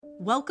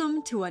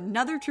Welcome to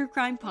another True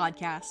Crime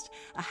Podcast,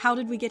 a How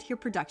Did We Get Here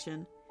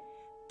production.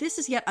 This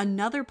is yet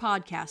another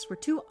podcast where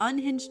two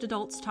unhinged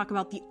adults talk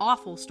about the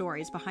awful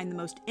stories behind the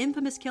most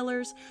infamous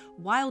killers,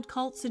 wild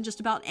cults, and just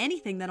about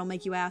anything that'll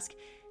make you ask,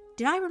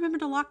 did I remember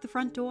to lock the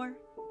front door?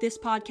 This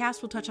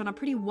podcast will touch on a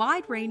pretty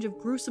wide range of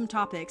gruesome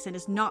topics and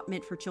is not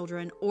meant for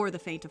children or the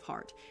faint of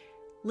heart.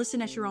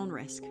 Listen at your own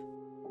risk.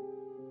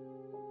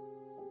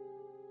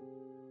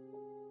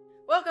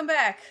 Welcome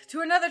back to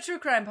another True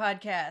Crime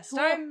Podcast.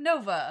 I'm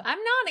Nova. I'm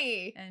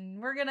Nani.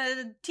 And we're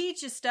gonna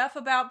teach you stuff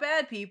about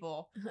bad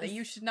people that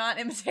you should not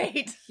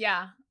imitate.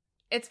 Yeah.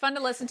 It's fun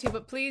to listen to,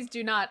 but please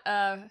do not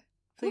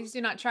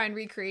try and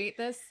recreate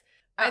this.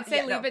 I'd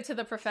say leave it to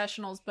the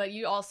professionals, but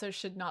you also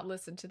should not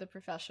listen to the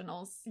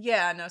professionals.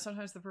 Yeah, no,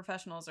 sometimes the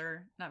professionals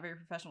are not very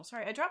professional.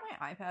 Sorry, I dropped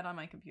my iPad on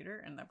my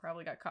computer and that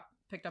probably got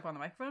picked up on the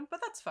microphone,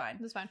 but that's fine.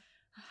 That's fine.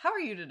 How are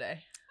you today?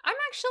 I'm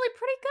actually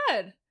pretty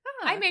good.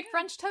 I made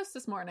French toast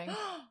this morning.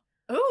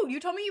 Oh, you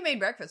told me you made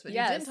breakfast, but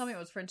Yes. you didn't tell me it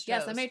was French toast.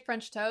 Yes, I made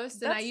French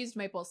toast and I used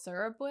maple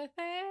syrup with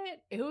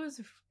it. It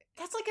was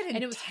That's like an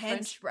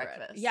intense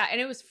breakfast. Yeah, and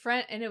it was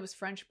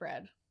French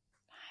bread.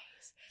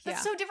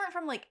 That's so different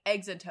from, like,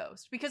 eggs and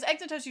toast. Because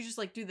eggs and toast, you just,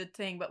 like, do the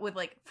thing. But with,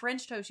 like,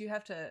 French toast, you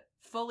have to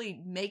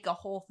fully make a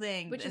whole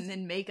thing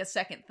then make a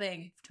second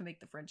thing to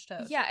make the French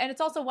toast. Yeah, and it's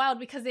also wild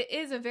because it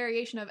is a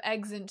variation of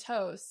eggs and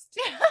toast.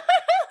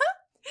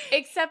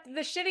 Except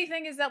the shitty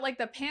thing is that, like,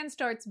 the pan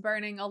starts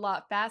burning a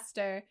lot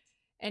faster.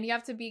 And you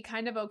have to be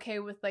kind of okay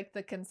with, like,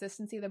 the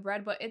consistency of the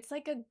bread. But it's,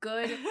 like, a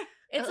good...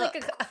 It's,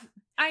 like, a...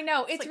 I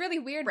know, it's like really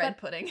weird. Bread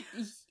pudding.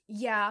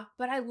 Yeah,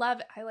 but I love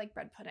it. I like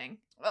bread pudding.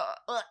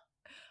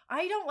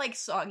 I don't like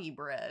soggy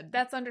bread.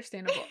 That's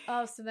understandable.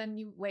 Oh, so then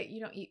you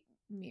don't eat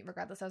meat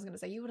regardless. I was going to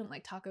say, you wouldn't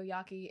like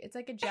takoyaki. It's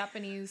like a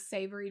Japanese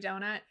savory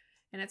donut,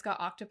 and it's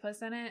got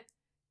octopus in it,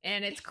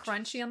 and it's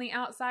crunchy on the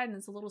outside, and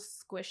it's a little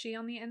squishy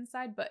on the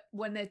inside, but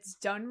when it's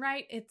done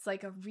right, it's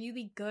like a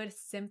really good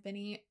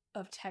symphony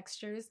of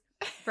textures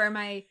for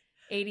my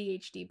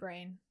ADHD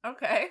brain.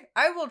 Okay.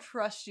 I will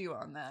trust you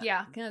on that.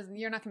 Yeah, because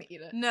you're not going to eat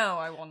it. No,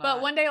 I will not.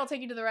 But one day I'll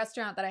take you to the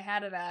restaurant that I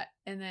had it at,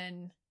 and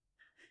then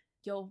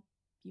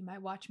you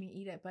might watch me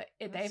eat it, but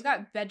they've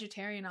got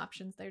vegetarian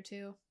options there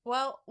too.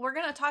 Well, we're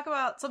going to talk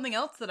about something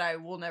else that I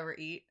will never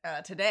eat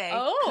today.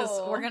 Oh.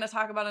 Because we're going to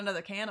talk about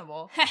another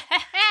cannibal.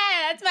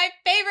 That's my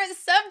favorite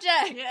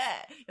subject.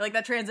 Yeah. You like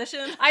that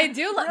transition? I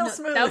do Real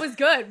smooth. That was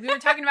good. We were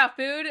talking about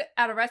food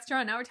at a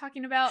restaurant. Now we're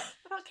talking about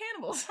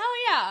cannibals. Hell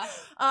yeah.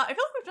 I feel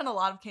like we've done a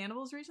lot of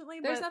cannibals recently.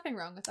 There's nothing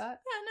wrong with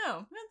that. Yeah,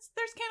 no.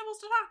 There's cannibals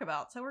to talk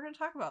about, so we're going to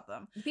talk about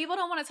them. People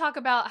don't want to talk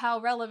about how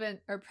relevant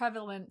or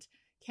prevalent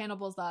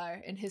cannibals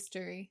are in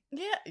history.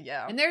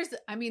 Yeah. And there's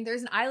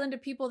an island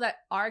of people that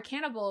are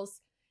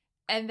cannibals,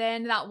 and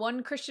then that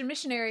one Christian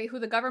missionary who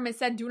the government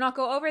said do not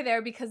go over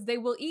there because they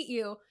will eat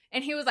you,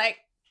 and he was like,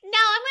 no,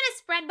 I'm gonna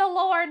spread the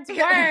Lord's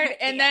word.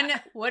 And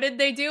then what did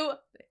they do?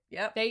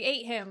 Yep, they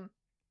ate him.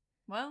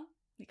 Well,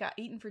 he got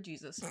eaten for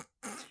Jesus.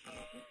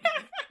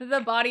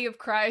 The body of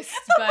Christ.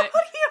 The body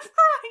of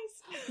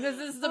Christ. This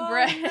is the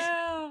bread.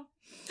 No.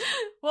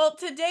 Well,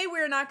 today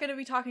we're not going to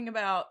be talking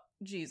about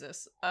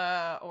Jesus,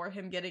 or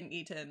him getting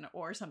eaten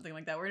or something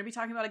like that. We're going to be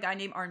talking about a guy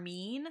named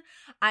Armin.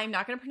 I'm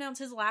not going to pronounce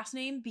his last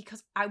name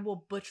because I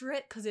will butcher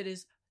it because it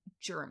is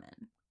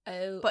German.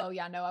 Oh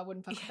yeah, no, I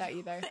wouldn't fuck with that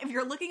either. If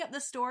you're looking up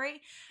this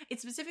story,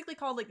 it's specifically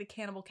called, like, the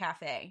Cannibal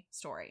Cafe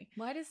story.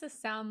 Why does this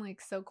sound,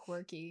 like, so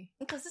quirky?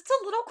 Because it's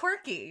a little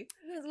quirky.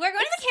 We're going to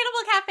the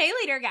Cannibal Cafe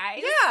later,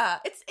 guys. Yeah,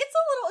 it's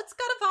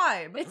got a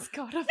vibe. It's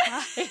got a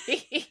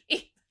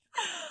vibe.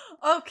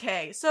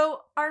 Okay,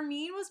 so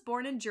Armin was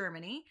born in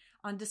Germany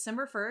on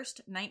December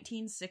 1st,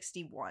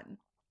 1961.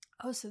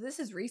 Oh, so this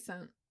is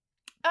recent.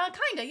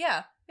 Kinda,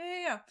 yeah.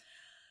 Yeah.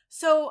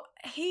 So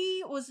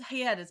he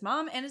had his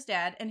mom and his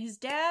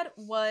dad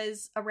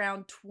was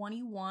around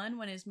 21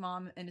 when his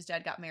mom and his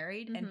dad got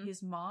married, and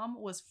his mom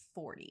was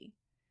 40.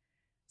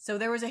 So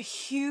there was a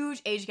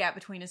huge age gap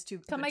between his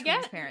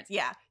parents.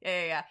 Yeah.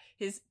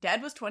 His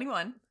dad was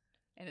 21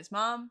 and his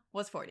mom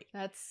was 40.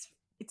 It's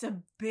a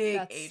big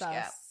age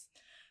gap.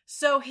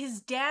 So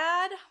his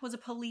dad was a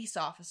police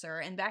officer,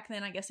 and back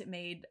then I guess it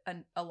made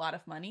a lot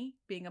of money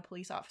being a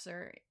police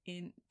officer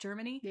in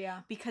Germany. Yeah.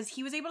 Because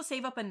he was able to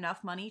save up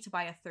enough money to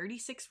buy a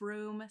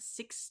 36-room,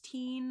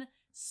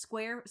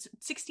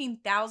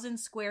 16,000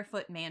 square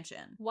foot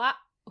mansion. What?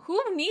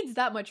 Who needs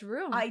that much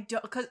room? I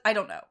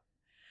don't know.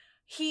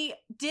 He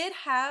did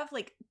have,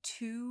 like,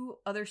 two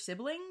other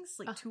siblings,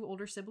 two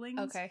older siblings.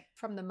 Okay.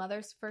 From the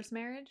mother's first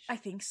marriage? I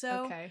think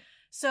so. Okay.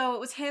 So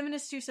it was him and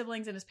his two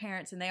siblings and his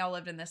parents, and they all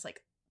lived in this,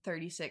 like,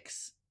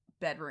 36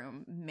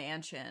 bedroom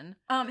mansion.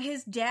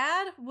 His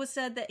dad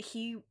said that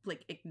he,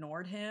 like,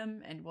 ignored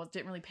him and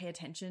didn't really pay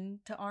attention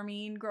to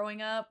Armin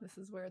growing up. This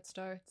is where it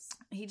starts.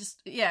 He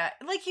just, he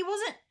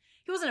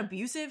wasn't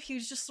abusive. He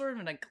was just sort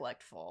of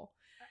neglectful.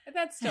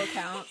 That still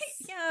counts.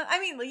 Yeah,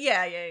 I mean,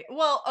 yeah.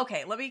 Well,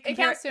 okay, let me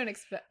compare. It counts to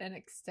an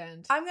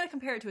extent. I'm going to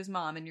compare it to his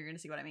mom, and you're going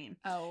to see what I mean.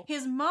 Oh.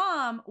 His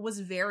mom was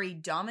very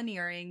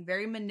domineering,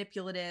 very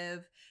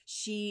manipulative.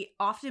 She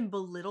often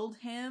belittled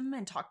him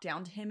and talked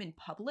down to him in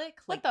public.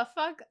 What the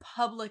fuck?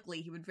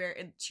 Publicly,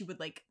 she would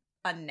like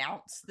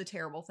announce the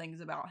terrible things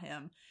about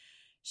him.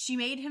 She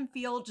made him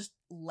feel just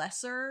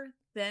lesser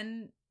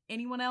than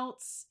anyone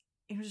else.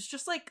 It was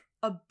just like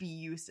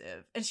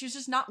abusive, and she was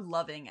just not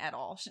loving at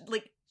all.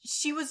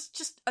 She was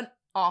just an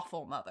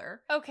awful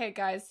mother. Okay,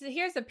 guys,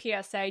 here's a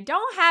PSA.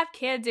 Don't have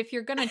kids if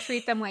you're gonna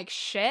treat them like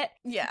shit.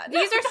 Yeah.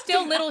 These are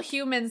still little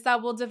humans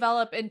that will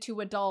develop into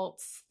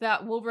adults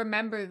that will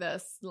remember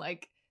this.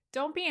 Like,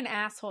 don't be an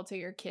asshole to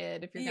your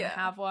kid if you're gonna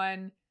have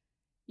one.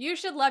 You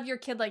should love your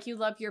kid like you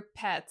love your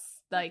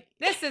pets. Like,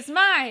 this is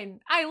mine.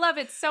 I love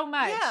it so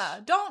much. Yeah,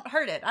 don't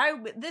hurt it.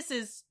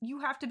 You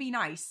have to be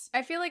nice.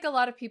 I feel like a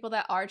lot of people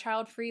that are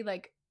child-free,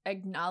 like,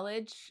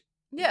 acknowledge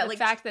the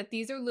fact that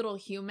these are little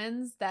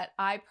humans that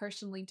I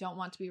personally don't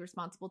want to be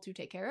responsible to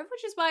take care of,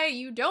 which is why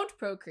you don't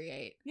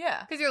procreate.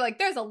 Yeah. Because you're like,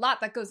 there's a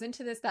lot that goes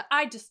into this that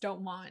I just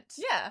don't want.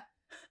 Yeah.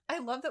 I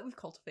love that we've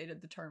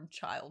cultivated the term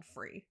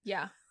child-free.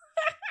 Yeah.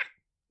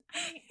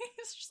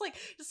 It's just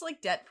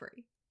like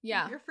debt-free.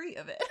 Yeah. You're free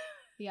of it.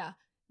 Yeah.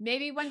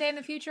 Maybe one day in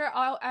the future,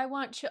 I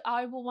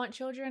will want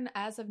children.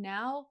 As of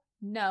now,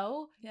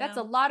 no. Yeah. That's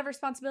a lot of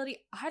responsibility.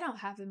 I don't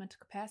have the mental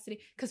capacity.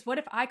 Because what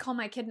if I call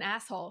my kid an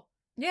asshole?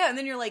 Yeah, and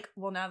then you're like,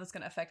 well, now that's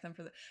going to affect them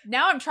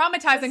Now I'm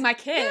traumatizing my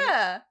kid.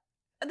 Yeah.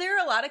 There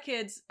are a lot of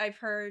kids I've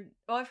heard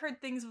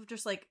things of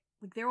just like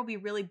there will be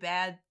really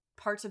bad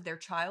parts of their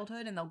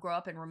childhood, and they'll grow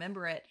up and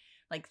remember it,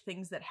 like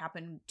things that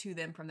happened to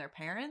them from their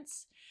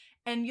parents.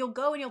 And you'll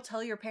go and you'll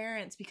tell your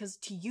parents because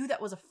to you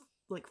that was a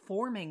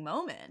forming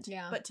moment.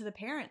 Yeah. But to the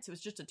parents, it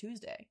was just a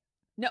Tuesday.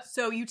 No.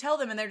 So you tell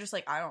them and they're just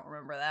like, I don't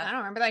remember that. I don't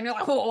remember that. And you're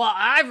like, well,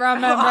 I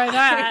remember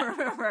that. I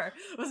remember.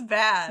 It was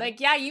bad.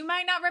 Like, yeah, you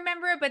might not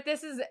remember it, but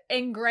this is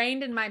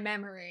ingrained in my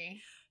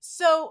memory.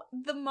 So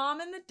the mom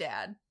and the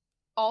dad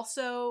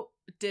also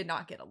did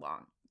not get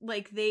along.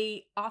 Like,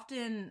 they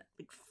often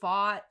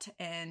fought,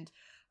 and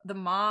the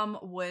mom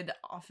would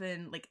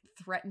often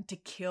threaten to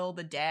kill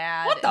the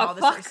dad and all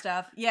this sort of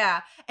stuff.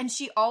 Yeah. And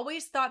she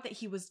always thought that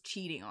he was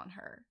cheating on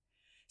her.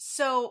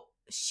 So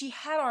she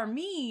had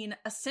Armin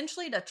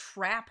essentially to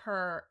trap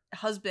her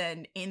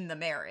husband in the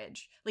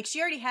marriage. She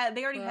already had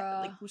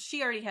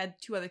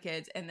 2 other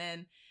kids, and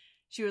then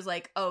she was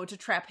like, oh, to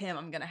trap him,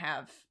 I'm going to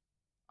have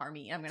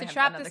Armin. I'm going to have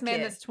trap another this man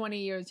kid. That's 20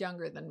 years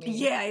younger than me.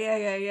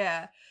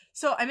 Yeah.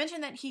 So I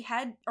mentioned that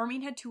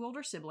Armin had 2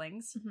 older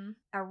siblings. Mm-hmm.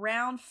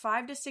 Around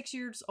 5 to 6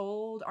 years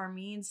old,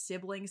 Armin's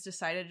siblings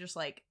decided to just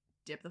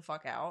dip the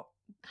fuck out.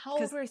 How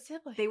old were his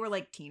siblings? They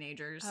were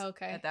teenagers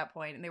at that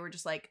point, and they were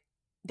just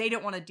they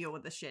don't want to deal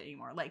with this shit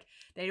anymore.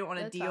 They don't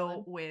want to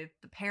deal with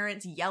the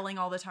parents yelling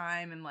all the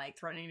time and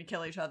threatening to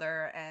kill each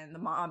other, and the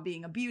mom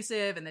being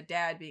abusive and the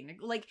dad being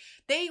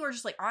they were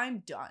just I'm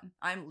done.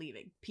 I'm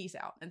leaving. Peace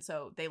out. And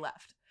so they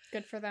left.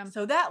 Good for them.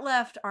 So that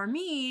left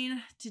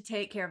Armin to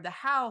take care of the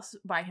house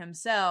by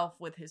himself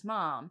with his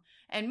mom.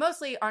 And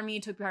mostly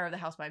Armin took care of the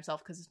house by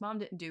himself because his mom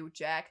didn't do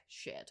jack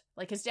shit.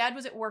 His dad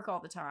was at work all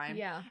the time.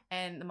 Yeah.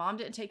 And the mom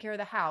didn't take care of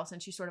the house,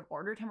 and she sort of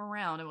ordered him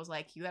around and was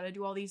like, you got to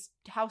do all these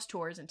house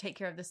tours and take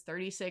care of this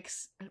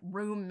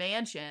 36-room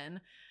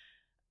mansion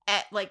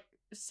at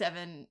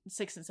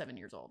 6 and 7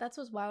 years old. That's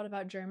what's wild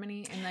about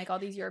Germany and all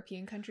these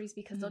European countries,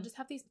 because they'll just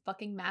have these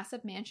fucking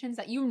massive mansions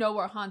that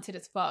are haunted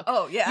as fuck.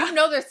 Oh yeah,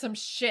 there's some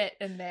shit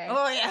in there.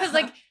 Oh yeah,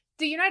 because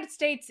the United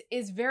States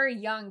is very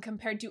young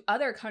compared to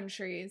other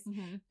countries,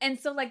 and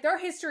so their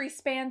history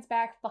spans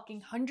back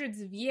fucking hundreds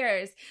of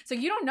years. So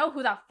you don't know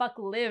who that fuck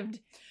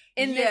lived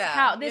in this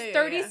house, this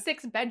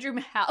 36 bedroom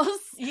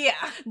house. Yeah,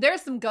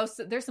 there's some ghosts,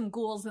 there's some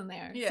ghouls in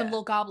there, some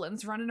little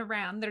goblins running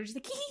around. They're just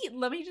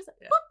let me just.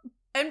 Boop.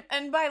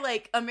 And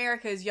by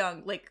America's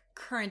young,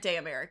 current day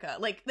America,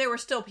 there were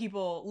still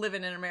people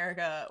living in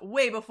America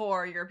way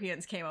before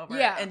Europeans came over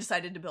and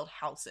decided to build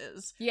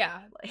houses.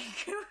 Yeah.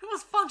 It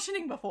was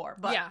functioning before,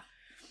 but yeah.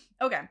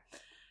 Okay.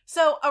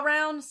 So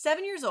around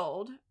 7 years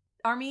old,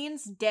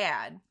 Armin's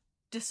dad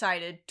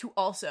decided to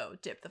also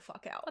dip the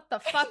fuck out. What the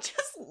fuck?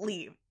 Just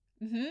leave.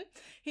 Mm-hmm.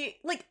 He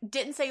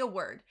didn't say a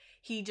word.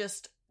 He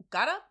just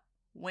got up,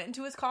 went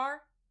into his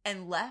car,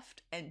 and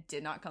left and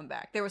did not come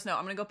back. There was no,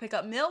 I'm gonna go pick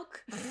up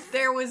milk.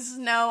 There was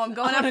no, I'm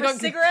going out for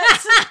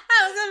cigarettes. I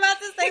was about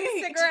to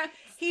say cigarettes.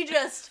 He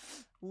just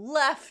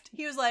left.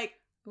 He was like,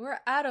 we're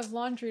out of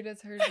laundry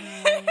detergent.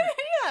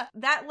 Yeah.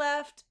 That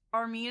left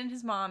Armin and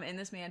his mom in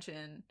this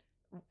mansion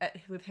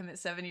with him at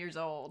 7 years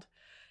old.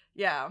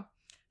 Yeah.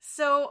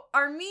 So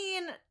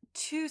Armin,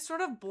 to sort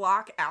of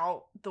block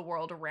out the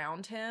world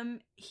around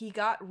him, he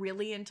got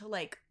really into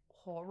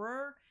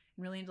horror,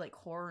 really into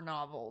horror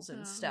novels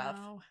and stuff.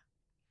 No.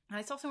 And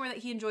I saw somewhere that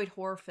he enjoyed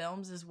horror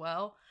films as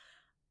well.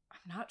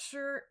 I'm not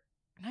sure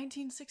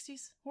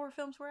 1960s horror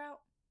films were out.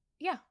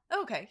 Yeah.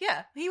 Okay,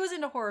 yeah. He was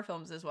into horror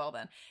films as well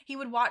then. He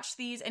would watch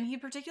these, and he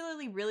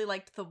particularly really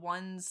liked the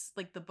ones,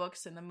 the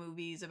books and the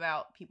movies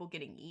about people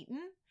getting eaten.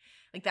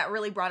 That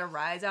really brought a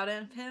rise out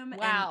of him.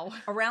 Wow.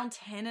 And around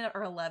 10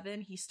 or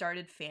 11, he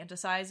started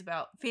fantasizing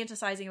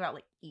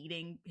about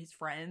eating his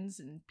friends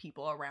and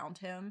people around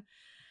him.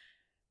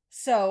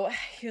 So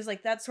he was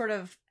that's sort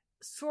of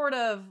sort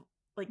of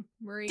like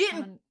Marie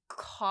didn't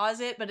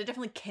cause it, but it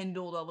definitely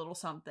kindled a little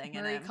something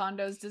in Marie him.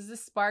 Kondo's, does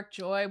this spark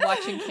joy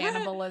watching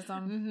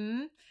cannibalism?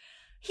 Mm-hmm.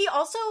 He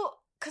also,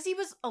 because he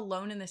was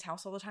alone in this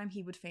house all the time,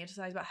 he would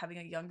fantasize about having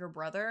a younger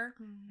brother.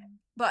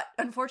 But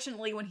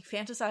unfortunately, when he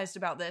fantasized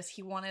about this,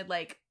 he wanted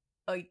like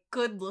a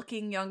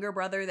good-looking younger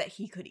brother that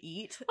he could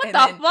eat. What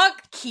the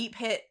fuck?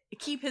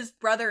 Keep his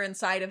brother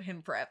inside of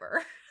him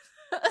forever.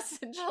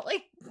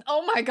 Essentially.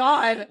 Oh my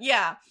god.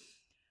 Yeah.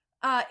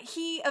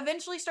 He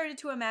eventually started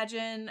to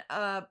imagine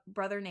a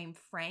brother named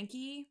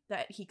Frankie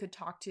that he could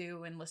talk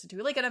to and listen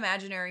to, like an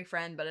imaginary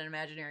friend, but an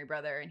imaginary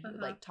brother, and he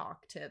would like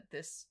talk to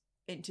this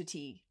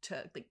entity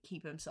to like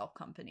keep himself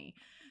company.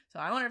 So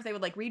I wonder if they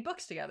would like read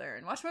books together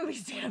and watch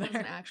movies together.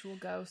 An actual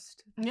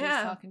ghost. He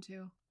was talking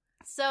to.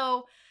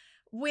 So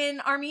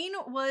when Armin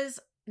was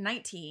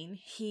 19,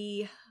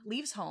 he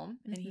leaves home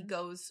and he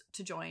goes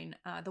to join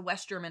the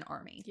West German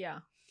army. Yeah.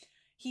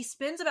 He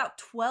spends about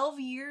 12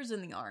 years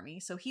in the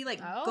army, so he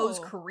like goes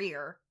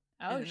career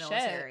in the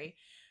military.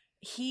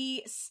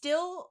 He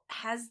still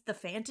has the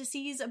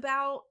fantasies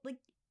about like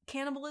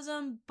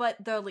cannibalism,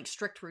 but the like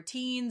strict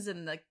routines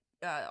and the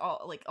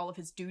all of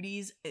his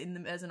duties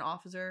as an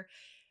officer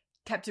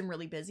kept him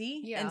really busy.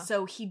 Yeah. And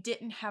so he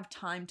didn't have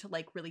time to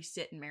like really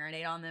sit and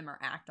marinate on them or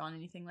act on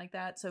anything like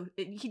that. So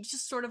he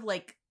just sort of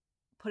like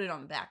put it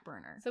on the back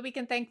burner. So we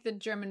can thank the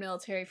German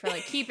military for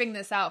like keeping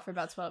this out for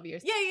about 12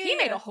 years. He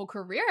made a whole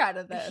career out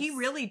of this. He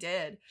really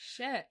did.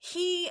 Shit.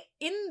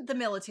 In the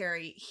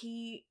military,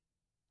 he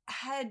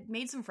had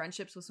made some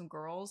friendships with some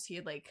girls. He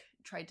had like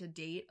tried to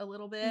date a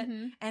little bit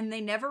and they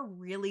never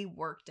really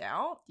worked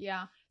out.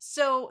 Yeah.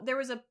 So there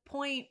was a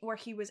point where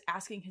he was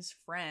asking his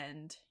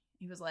friend,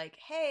 he was like,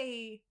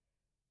 "Hey,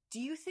 do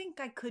you think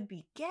I could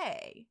be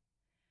gay?"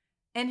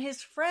 And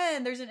his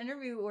friend, there's an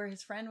interview where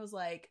his friend was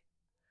like,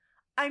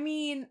 I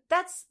mean,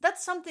 that's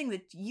something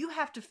that you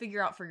have to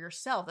figure out for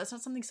yourself. That's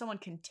not something someone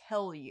can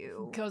tell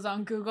you. Goes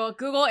on Google.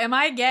 Google, am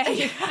I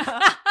gay?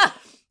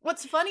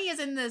 What's funny is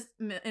in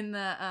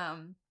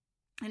the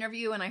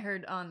interview, and I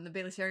heard on the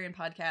Bailey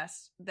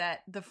podcast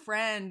that the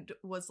friend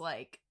was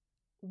like,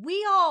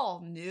 we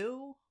all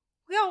knew.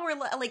 We all were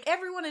like,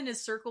 everyone in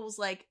his circle was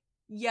like,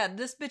 yeah,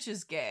 this bitch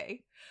is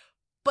gay.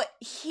 But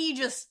he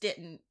just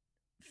didn't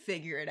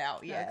figure it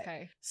out yet.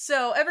 Okay.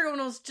 So everyone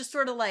was just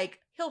sort of like,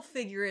 he'll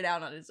figure it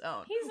out on his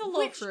own. He's a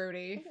little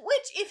fruity.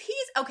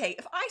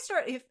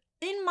 If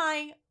in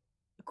my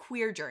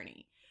queer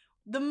journey,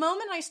 the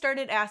moment I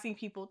started asking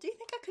people, do you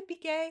think I could be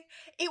gay?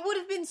 It would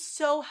have been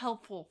so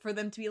helpful for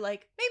them to be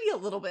like, maybe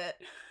a little bit.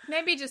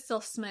 Maybe just a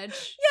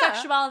smidge. Yeah.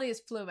 Sexuality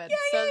is fluid,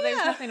 so there's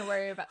nothing to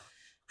worry about.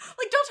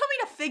 Like, don't tell me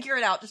to figure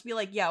it out. Just be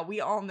like, yeah,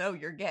 we all know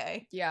you're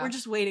gay. Yeah. We're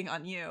just waiting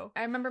on you.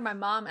 I remember my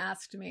mom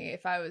asked me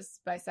if I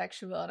was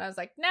bisexual, and I was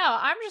like, no,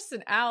 I'm just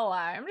an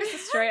ally. I'm just a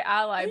straight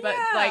ally. But,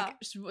 like,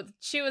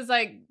 she was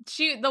like,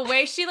 the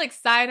way she, like,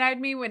 side-eyed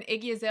me when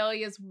Iggy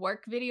Azalea's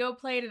work video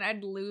played, and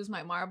I'd lose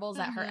my marbles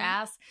at her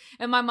ass.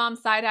 And my mom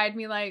side-eyed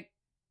me like,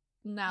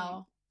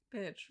 no.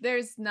 Bitch.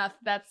 There's nothing.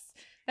 That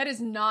is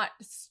not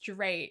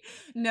straight.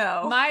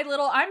 No.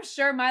 I'm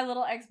sure my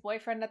little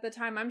ex-boyfriend at the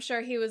time, I'm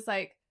sure he was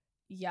like,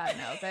 yeah,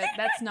 no,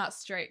 that's not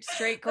straight.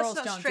 Straight girls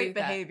don't do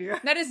that. Behavior.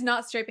 That is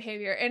not straight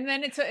behavior. And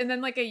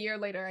then like a year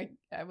later,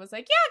 I was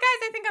like, yeah,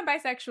 guys, I think I'm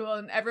bisexual,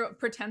 and everyone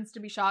pretends to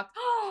be shocked.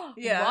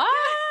 Yeah.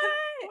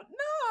 What?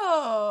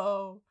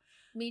 No.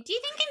 Me? Do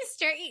you think I'm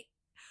straight?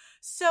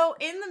 So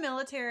in the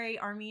military,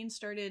 Armin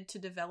started to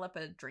develop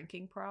a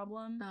drinking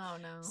problem. Oh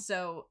no.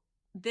 So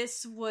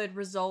this would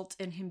result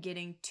in him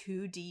getting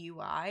 2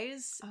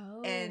 DUIs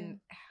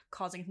and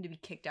causing him to be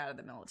kicked out of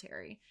the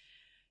military.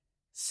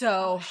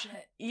 So,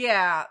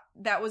 yeah,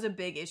 that was a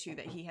big issue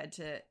that he had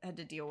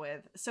to deal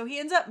with. So he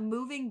ends up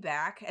moving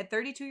back. At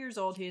 32 years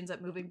old, he ends up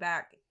moving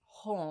back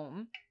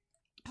home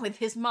with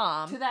his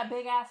mom. To that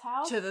big-ass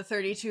house? To the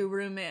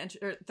 32-room mansion,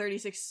 or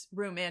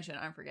 36-room mansion,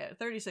 I forget.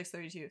 36,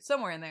 32,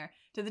 somewhere in there.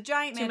 To the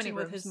giant mansion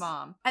with his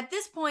mom. At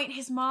this point,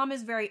 his mom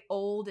is very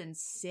old and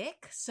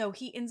sick, so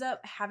he ends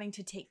up having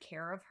to take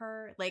care of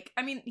her. Like,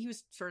 I mean, he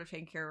was sort of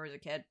taking care of her as a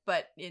kid,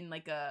 but in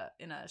a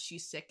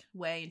she's sick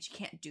way, and she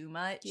can't do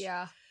much.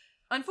 Yeah.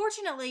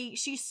 Unfortunately,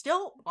 she's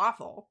still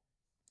awful.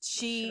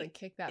 She should have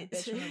kicked that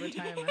bitch in the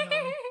retirement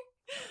home.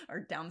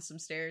 Or down some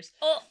stairs.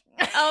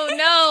 Oh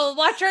no!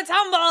 Watch her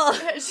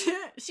tumble!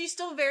 She's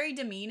still very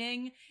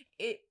demeaning.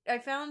 I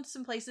found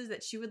some places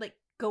that she would like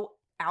go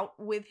out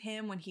with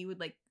him when he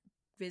would like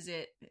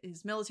visit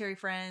his military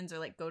friends or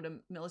like go to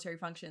military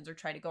functions or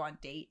try to go on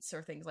dates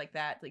or things like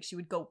that. Like she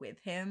would go with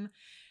him.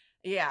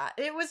 Yeah,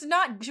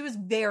 she was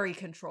very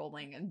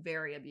controlling and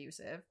very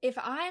abusive.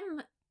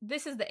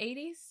 This is the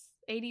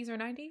 80s or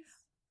 90s?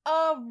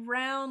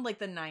 Around like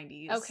the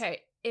 90s.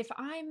 Okay, if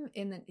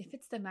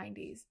it's the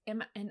 90s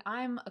and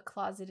I'm a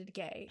closeted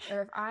gay,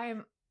 or if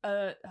I'm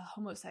a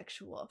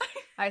homosexual,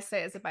 I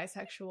say as a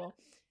bisexual,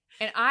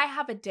 and I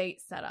have a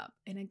date set up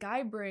and a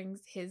guy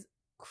brings his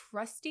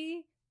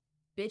crusty,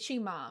 bitchy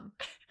mom,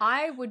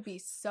 I would be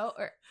so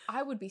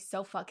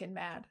fucking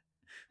mad.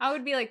 I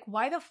would be like,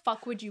 why the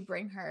fuck would you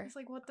bring her? It's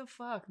like, what the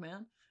fuck,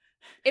 man?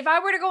 If I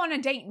were to go on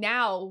a date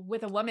now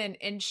with a woman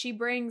and she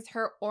brings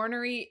her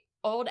ornery,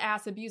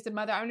 old-ass abusive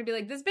mother, I'm going to be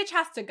like, this bitch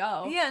has to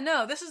go. Yeah,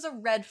 no, this is a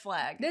red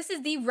flag. This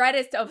is the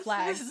reddest of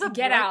flags. This is a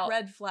Get out.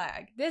 red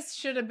flag. This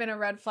should have been a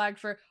red flag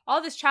for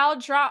all this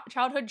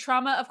childhood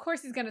trauma. Of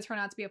course he's going to turn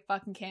out to be a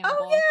fucking cannibal.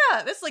 Oh,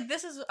 yeah. This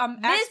is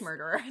axe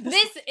murderer.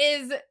 This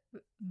is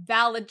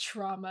valid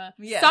trauma.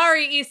 Yes.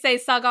 Sorry, Issei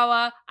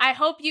Sagawa. I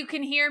hope you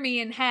can hear me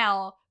in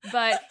hell,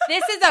 but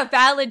this is a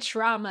valid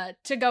trauma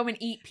to go and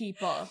eat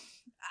people.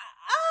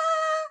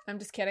 I'm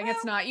just kidding. Well,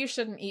 it's not. You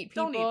shouldn't eat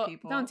people. Don't eat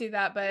people. Don't do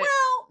that, but...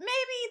 Well,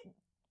 maybe...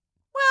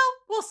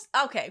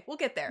 Well, okay, we'll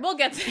get there. We'll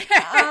get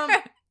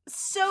there.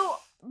 So,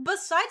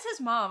 besides his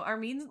mom,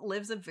 Armin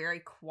lives a very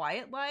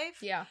quiet life.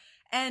 Yeah.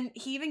 And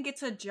he even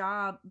gets a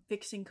job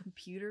fixing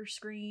computer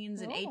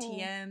screens and Oh.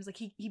 ATMs. Like,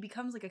 he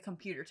becomes, like, a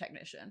computer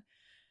technician.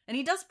 And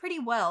he does pretty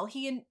well.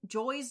 He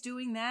enjoys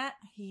doing that.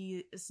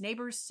 His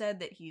neighbors said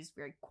that he's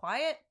very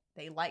quiet.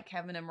 They like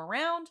having him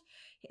around.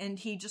 And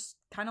he just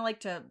kind of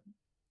like to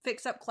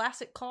fix up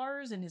classic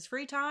cars in his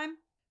free time.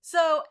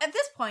 So, at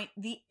this point,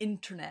 the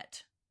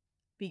internet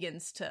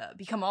begins to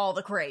become all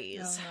the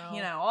craze. Oh, no.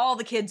 You know, all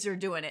the kids are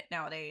doing it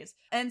nowadays.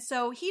 And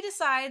so he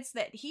decides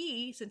that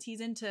since he's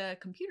into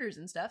computers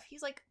and stuff,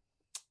 he's like,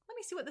 let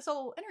me see what this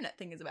whole internet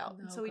thing is about.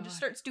 And so he just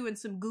starts doing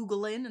some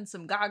Googling and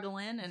some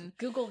goggling and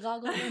Google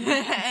goggling.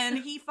 and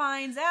he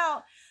finds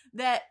out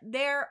that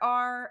there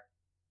are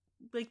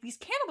like these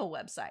cannibal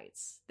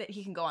websites that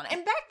he can go on.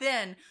 And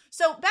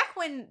back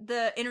when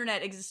the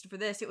internet existed for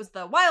this, it was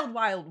the wild,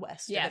 wild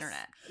west of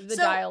internet. The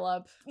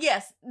dial-up.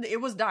 Yes,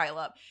 it was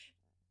dial-up.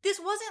 This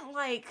wasn't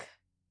like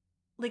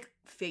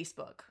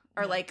Facebook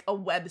or like a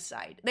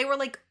website. They were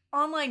like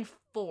online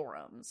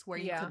forums where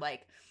you could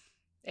like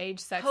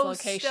age, sex,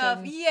 post location. stuff.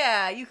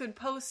 Yeah, you could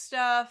post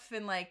stuff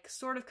and like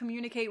sort of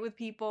communicate with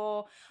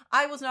people.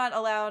 I was not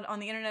allowed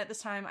on the internet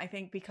this time, I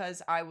think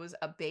because I was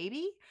a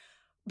baby.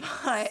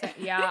 But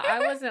yeah, I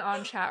wasn't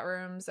on chat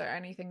rooms or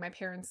anything. My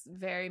parents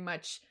very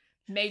much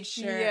made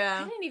sure. Yeah.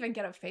 I didn't even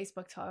get a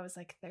Facebook till I was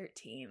like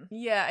 13.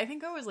 Yeah, I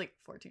think I was like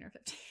 14 or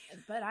 15.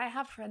 But I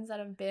have friends that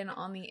have been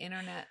on the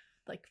internet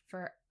like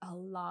for a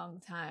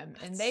long time,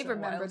 and That's they so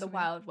remember wild the to me.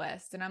 Wild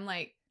West, and I'm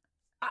like,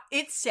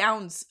 It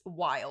sounds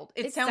wild.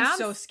 It sounds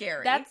so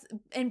scary.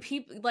 And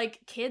people like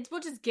kids will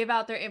just give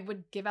out their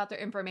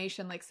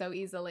information like so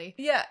easily.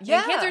 Yeah.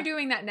 And kids are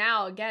doing that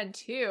now again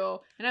too,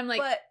 and I'm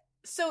like,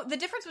 so the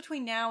difference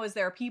between now is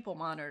there are people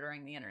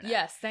monitoring the internet.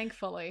 yes,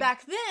 thankfully.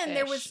 Back then,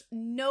 there was Ish.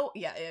 no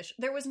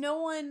There was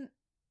no one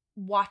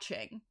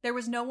watching. There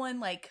was no one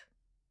like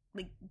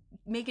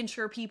making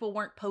sure people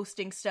weren't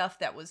posting stuff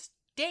that was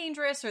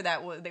dangerous or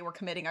that they were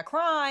committing a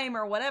crime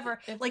or whatever.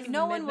 Like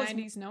no one was.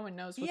 mid-90s, no one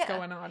knows what's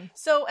going on.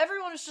 So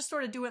everyone was just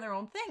sort of doing their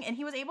own thing, and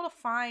he was able to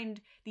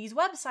find these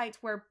websites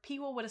where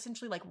people would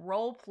essentially like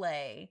role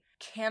play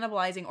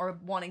cannibalizing or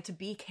wanting to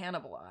be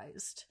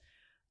cannibalized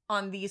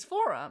on these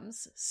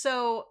forums.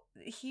 So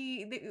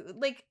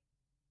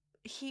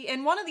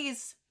and one of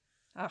these,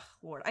 oh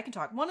Lord, I can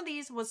talk. One of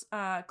these was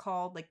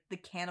called like the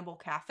Cannibal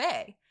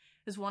Cafe.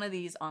 Is one of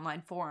these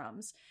online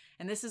forums,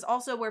 and this is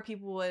also where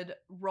people would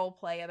role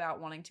play about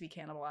wanting to be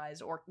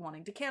cannibalized or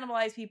wanting to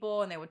cannibalize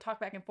people, and they would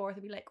talk back and forth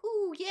and be like,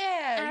 "Ooh,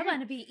 yeah, I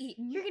want to be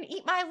eaten. You're gonna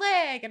eat my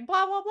leg," and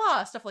blah blah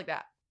blah, stuff like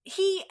that.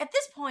 He at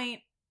this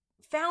point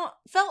felt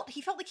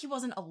like he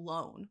wasn't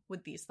alone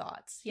with these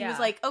thoughts. He was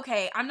like,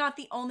 okay, I'm not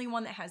the only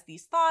one that has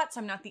these thoughts.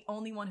 I'm not the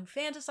only one who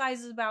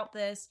fantasizes about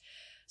this.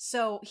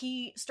 So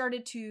he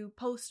started to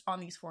post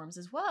on these forums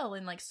as well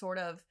and like sort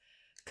of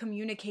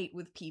communicate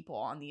with people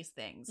on these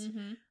things.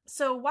 Mm-hmm.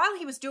 So while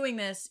he was doing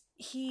this,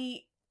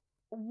 he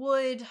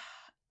would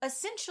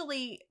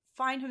essentially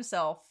find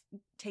himself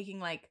taking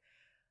like,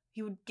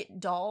 he would get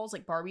dolls,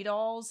 like Barbie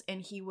dolls,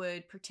 and he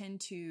would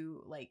pretend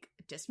to like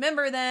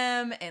dismember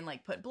them and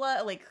like put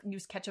blood, like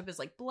use ketchup as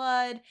like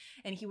blood.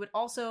 And he would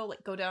also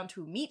like go down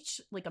to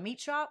local meat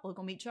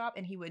shop,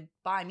 and he would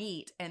buy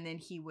meat, and then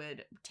he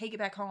would take it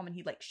back home and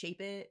he'd like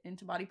shape it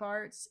into body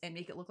parts and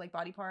make it look like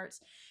body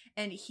parts.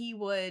 And he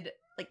would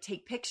like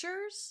take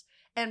pictures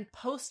and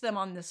post them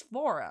on this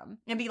forum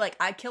and be like,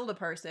 I killed a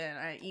person,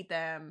 I eat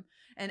them.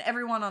 And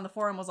everyone on the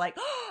forum was like,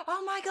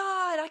 oh my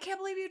God, I can't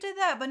believe you did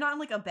that. But not in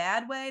like a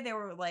bad way. They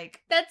were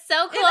like, that's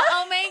so cool.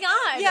 Oh my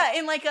God. Yeah,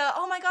 in like a,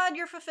 oh my God,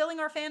 you're fulfilling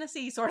our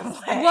fantasy sort of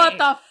way. What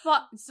the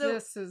fuck? So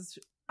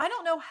I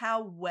don't know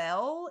how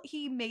well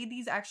he made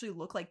these actually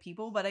look like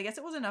people, but I guess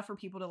it was enough for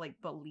people to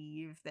like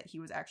believe that he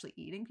was actually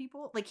eating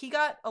people. Like he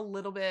got a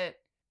little bit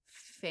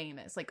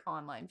famous, like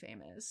online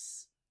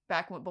famous.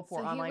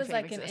 Before online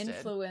fame existed. He was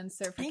like an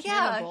influencer for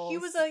cannibals.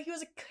 Yeah, he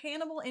was a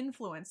cannibal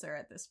influencer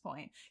at this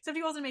point. Except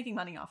he wasn't making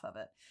money off of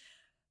it.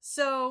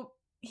 So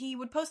he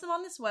would post them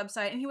on this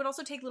website, and he would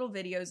also take little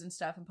videos and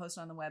stuff and post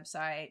on the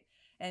website.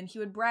 And he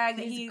would brag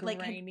that he like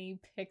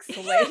grainy,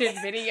 pixelated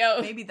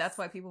videos. Maybe that's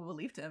why people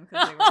believed him,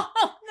 because they were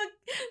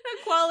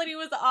the quality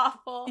was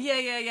awful.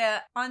 Yeah.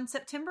 On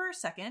September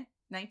 2nd,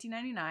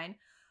 1999,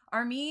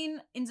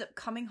 Armin ends up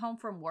coming home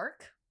from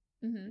work.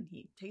 Mm-hmm.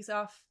 He takes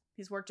off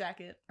his work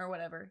jacket or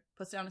whatever,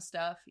 puts down his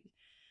stuff.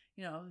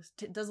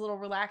 does a little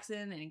relaxing,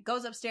 and he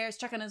goes upstairs,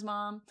 check on his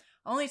mom,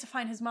 only to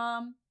find his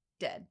mom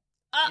dead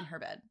in her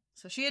bed.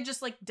 So she had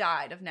just, like,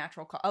 died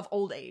of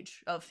old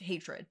age, of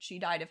hatred. She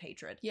died of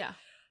hatred. Yeah.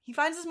 He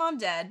finds his mom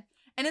dead,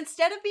 and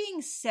instead of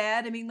being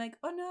sad and being like,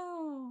 oh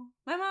no,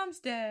 my mom's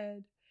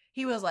dead,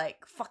 he was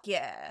like, fuck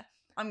yeah,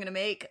 I'm gonna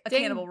make a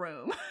cannibal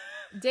room.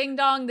 Ding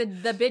dong, the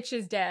bitch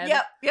is dead.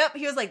 Yep.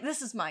 He was like,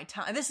 this is my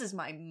time. This is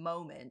my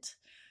moment.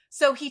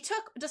 So he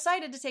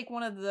decided to take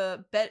one of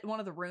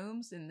the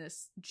rooms in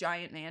this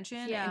giant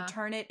mansion and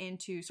turn it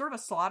into sort of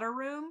a slaughter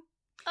room.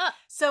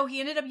 So he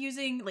ended up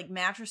using, like,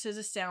 mattresses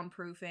as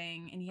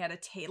soundproofing, and he had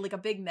a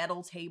big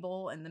metal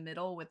table in the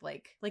middle with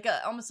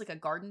almost like a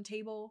garden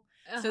table,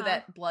 so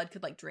that blood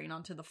could, like, drain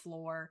onto the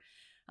floor.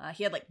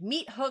 He had, like,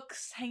 meat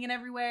hooks hanging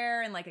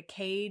everywhere and, like, a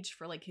cage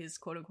for, like, his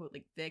quote unquote,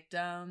 like,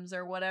 victims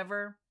or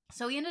whatever.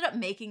 So he ended up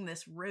making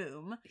this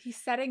room. He's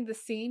setting the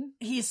scene.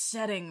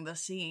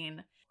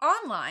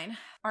 Online,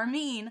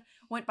 Armin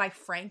went by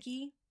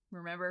Frankie.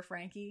 Remember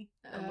Frankie,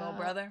 the little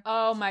brother?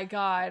 Oh my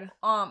god.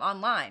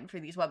 Online for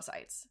these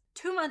websites.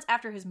 2 months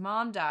after his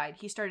mom died,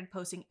 he started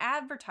posting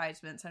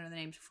advertisements under the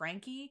name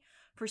Frankie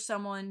for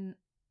someone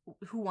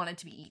who wanted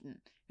to be eaten.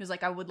 He was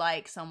like, I would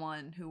like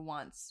someone who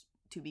wants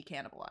to be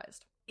cannibalized.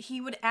 He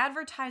would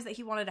advertise that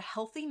he wanted a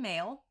healthy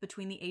male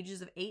between the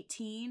ages of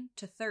 18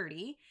 to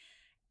 30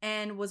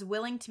 and was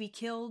willing to be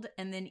killed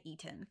and then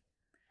eaten.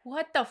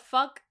 What the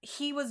fuck?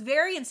 He was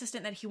very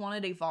insistent that he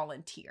wanted a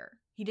volunteer.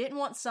 He didn't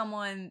want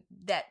someone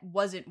that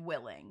wasn't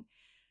willing.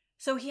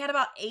 So he had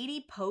about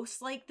 80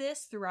 posts like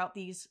this throughout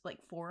these, like,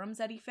 forums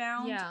that he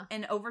found. Yeah.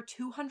 And over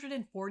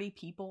 240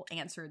 people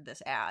answered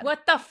this ad.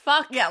 What the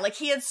fuck? Yeah, like,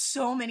 he had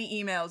so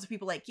many emails of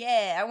people like,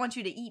 yeah, I want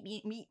you to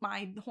eat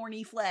my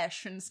horny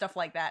flesh and stuff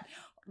like that.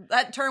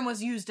 That term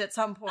was used at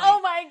some point. Oh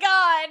my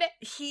god!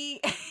 He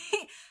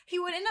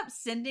would end up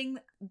sending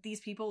these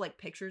people, like,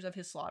 pictures of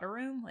his slaughter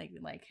room, like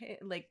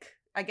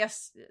I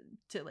guess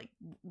to, like,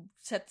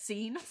 set the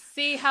scene.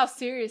 See how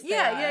serious they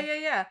are.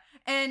 Yeah.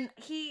 And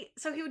he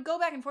would go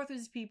back and forth with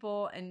these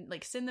people and,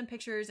 like, send them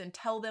pictures and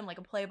tell them, like,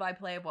 a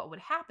play-by-play of what would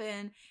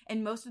happen,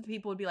 and most of the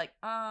people would be like,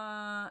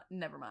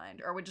 never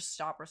mind, or would just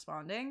stop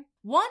responding.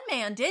 One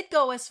man did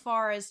go as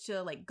far as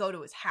to, like, go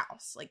to his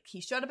house. Like,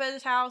 he showed up at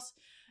his house,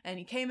 and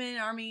he came in,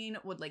 Armin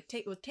would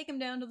take him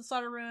down to the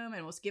slaughter room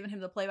and was giving him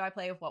the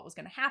play-by-play of what was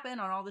going to happen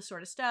on all this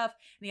sort of stuff.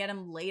 And he had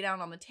him lay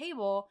down on the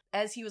table.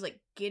 As he was,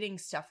 like, getting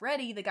stuff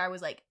ready, the guy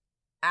was like,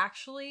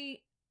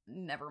 actually,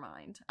 never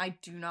mind. I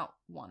do not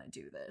want to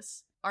do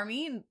this.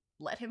 Armin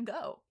let him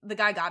go. The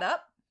guy got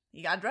up,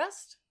 he got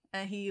dressed,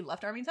 and he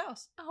left Armin's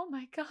house. Oh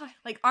my god.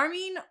 Like,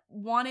 Armin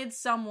wanted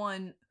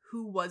someone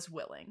who was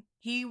willing.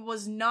 He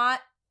was not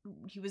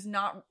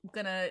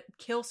gonna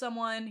kill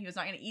someone. He was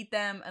not gonna eat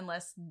them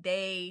unless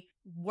they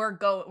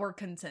were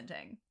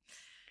consenting.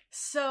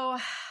 So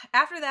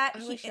after that,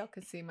 I wish y'all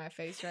could see my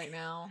face right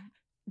now.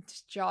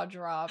 Just jaw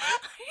drop.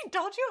 I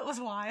told you it was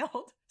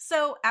wild.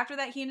 So after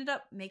that, he ended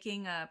up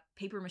making a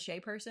paper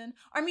mache person.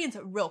 Armin's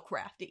real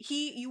crafty.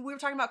 We were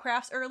talking about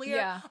crafts earlier.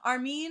 Yeah.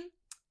 Armin,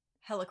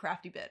 hella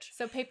crafty bitch.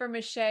 So paper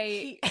mache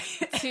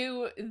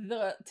to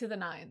the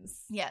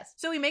nines. Yes.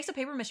 So he makes a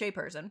paper mache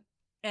person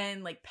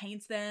and, like,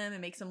 paints them and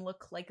makes them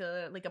look like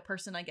a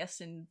person, I guess,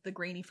 in the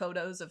grainy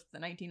photos of the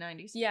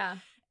 1990s. Yeah.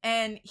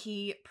 And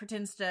he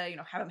pretends to,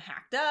 have him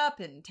hacked up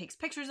and takes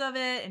pictures of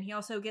it. And he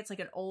also gets, like,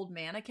 an old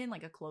mannequin,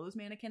 like a clothes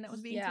mannequin that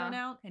was being thrown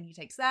out. And he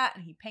takes that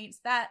and he paints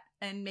that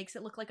and makes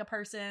it look like a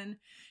person.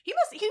 He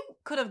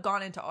could have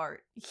gone into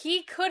art.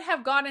 He could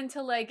have gone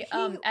into, like,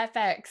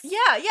 FX.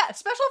 Yeah.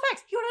 Special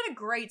effects. He would have been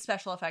a great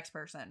special effects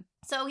person.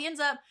 So he ends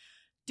up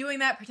doing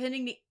that,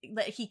 pretending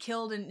that he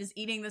killed and is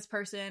eating this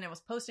person and was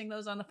posting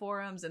those on the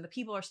forums, and the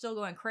people are still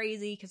going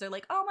crazy because they're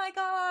like, oh my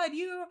god,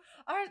 you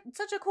are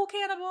such a cool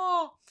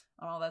cannibal,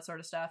 all that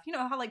sort of stuff. You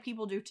know how, like,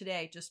 people do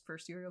today just for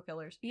serial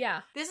killers. Yeah.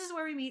 This is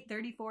where we meet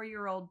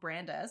 34-year-old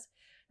Brandes.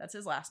 That's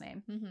his last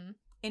name. Mm-hmm.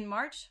 In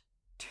March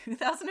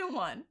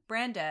 2001,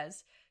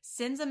 Brandes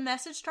sends a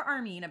message to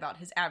Armin about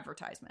his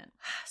advertisement.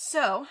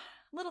 So,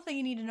 little thing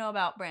you need to know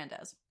about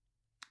Brandes.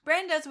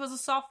 Brandes was a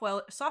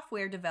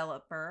software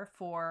developer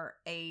for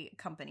a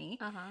company.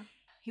 Uh-huh.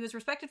 He was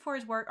respected for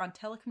his work on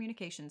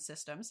telecommunications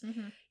systems.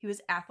 Mm-hmm. He was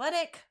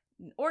athletic,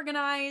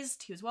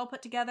 organized, he was well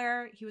put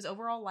together. He was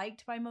overall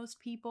liked by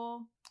most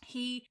people.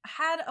 He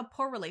had a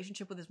poor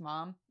relationship with his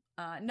mom.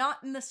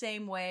 Not in the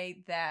same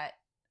way that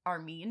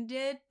Armin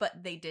did, but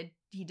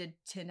he did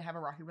tend to have a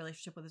rocky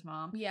relationship with his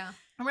mom. Yeah.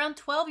 Around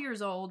 12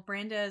 years old,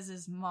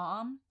 Brandes'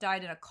 mom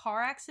died in a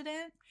car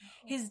accident.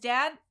 His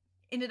dad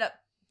ended up,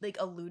 like,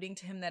 alluding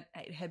to him that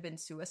it had been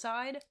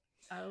suicide.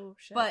 Oh,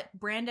 shit. But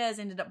Brandes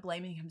ended up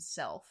blaming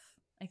himself.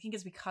 I think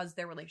it's because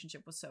their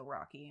relationship was so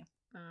rocky.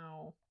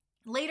 Oh.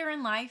 Later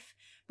in life,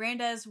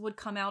 Brandes would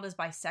come out as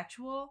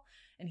bisexual,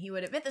 and he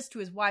would admit this to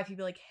his wife. He'd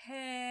be like,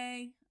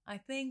 hey, I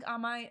think I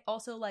might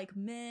also like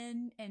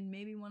men and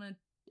maybe want to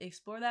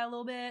explore that a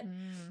little bit.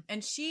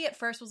 And she at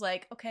first was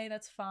like, okay,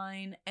 that's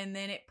fine. And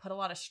then it put a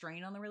lot of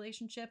strain on the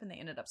relationship and they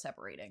ended up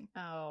separating.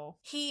 Oh.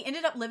 He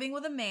ended up living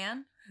with a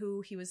man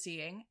who he was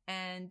seeing,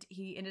 and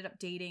he ended up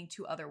dating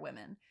 2 other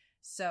women.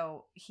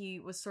 So he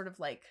was sort of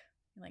like,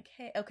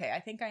 hey, okay, I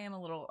think I am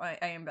I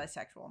am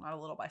bisexual, not a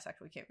little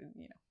bisexual. You can't,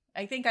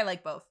 I think I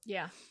like both.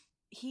 Yeah.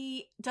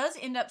 He does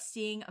end up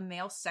seeing a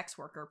male sex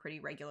worker pretty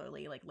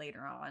regularly, like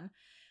later on,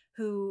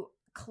 who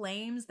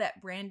claims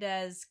that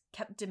Brandes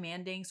kept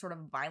demanding sort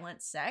of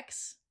violent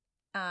sex,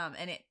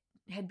 and it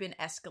had been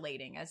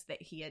escalating as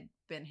that he had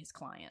been his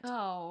client.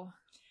 Oh.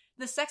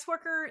 The sex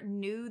worker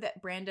knew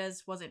that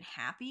Brandes wasn't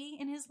happy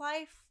in his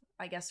life,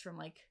 I guess from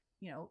like,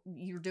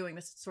 you're doing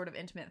this sort of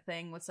intimate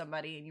thing with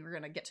somebody and you were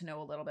going to get to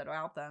know a little bit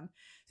about them.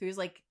 So he was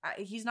like,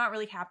 he's not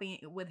really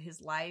happy with his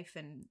life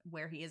and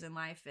where he is in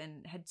life,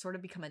 and had sort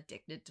of become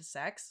addicted to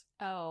sex.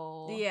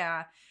 Oh.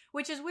 Yeah.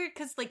 Which is weird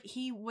because like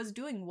he was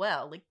doing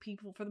well. Like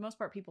people, for the most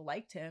part, people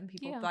liked him.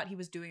 People thought he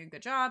was doing a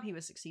good job. He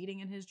was succeeding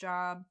in his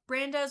job.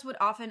 Brandes would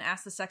often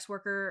ask the sex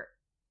worker.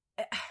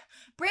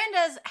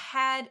 Brandes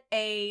had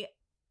he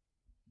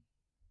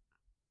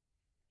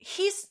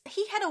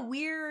had a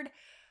weird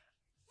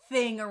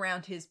thing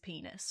around his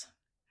penis.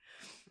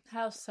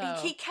 How so?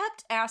 He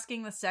kept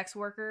asking the sex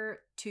worker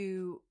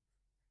to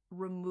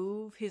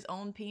remove his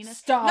own penis.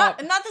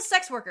 Stop. Not the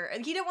sex worker.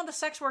 He didn't want the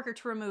sex worker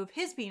to remove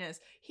his penis.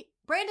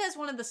 Brandes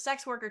wanted the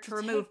sex worker to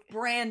remove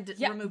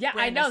Brandes'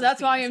 I know.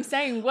 That's why I'm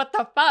saying, what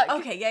the fuck?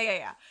 Okay,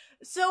 yeah.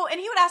 So, and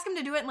he would ask him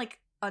to do it in like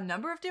a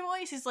number of different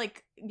ways. He's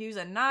like, use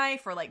a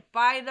knife or like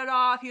bite it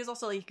off. He was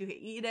also like, you could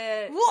eat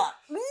it. What?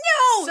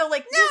 No! So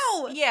like,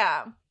 no!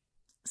 Yeah.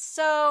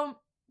 So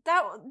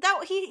that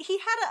he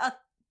had a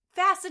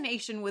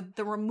fascination with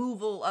the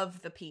removal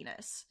of the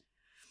penis.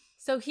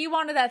 So he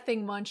wanted that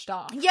thing munched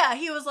off. Yeah,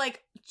 he was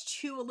like,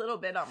 chew a little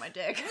bit on my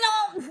dick.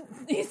 No!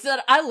 He said,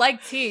 I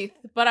like teeth,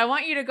 but I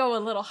want you to go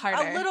a little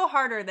harder. A little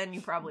harder than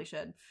you probably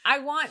should. I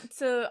want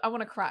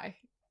to cry.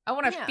 I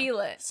want to feel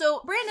it.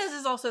 So Brandes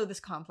is also this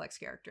complex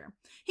character.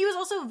 He was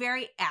also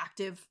very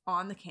active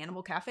on the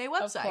Cannibal Cafe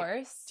website. Of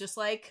course. Just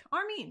like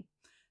Armin.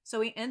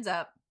 So he ends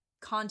up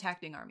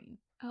contacting Armin.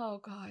 Oh,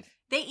 God.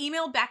 They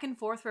emailed back and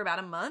forth for about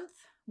a month,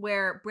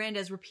 where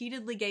Brandes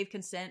repeatedly gave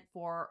consent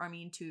for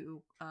Armin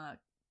to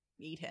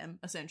eat him,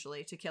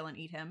 essentially, to kill and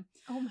eat him.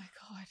 Oh my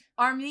God.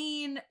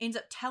 Armin ends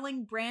up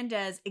telling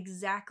Brandes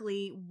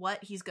exactly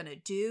what he's gonna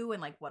do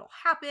and like what'll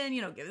happen,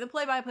 give the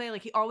play-by-play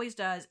like he always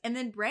does. And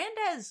then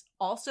Brandes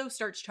also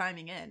starts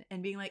chiming in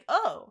and being like,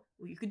 oh,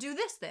 well, you could do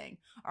this thing,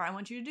 or I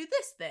want you to do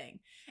this thing.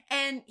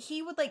 And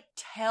he would like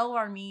tell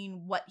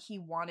Armin what he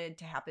wanted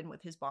to happen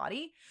with his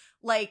body.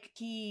 Like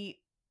he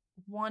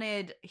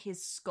wanted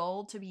his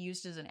skull to be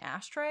used as an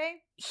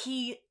ashtray.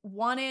 He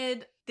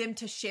wanted them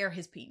to share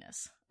his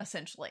penis,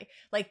 essentially.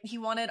 Like he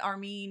wanted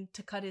Armin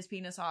to cut his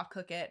penis off,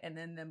 cook it, and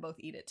then them both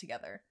eat it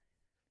together.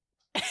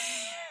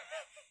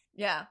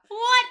 Yeah.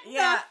 What the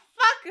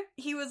fuck?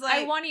 He was like,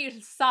 I want you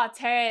to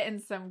saute it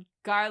in some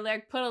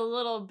garlic, put a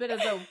little bit of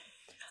the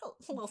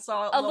a little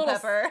salt, a little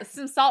pepper,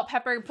 some salt,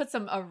 pepper, put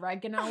some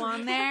oregano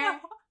on there.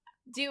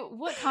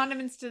 What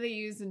condiments do they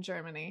use in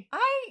Germany?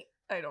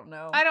 I don't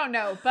know. I don't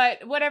know,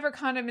 but whatever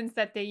condiments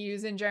that they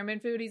use in German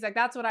food, he's like,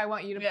 that's what I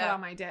want you to put on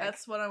my dick.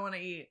 That's what I want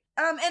to eat.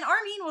 And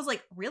Armin was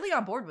like really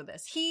on board with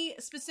this. He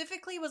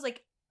specifically was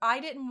like, I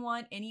didn't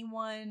want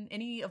anyone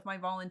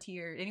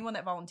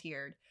that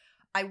volunteered,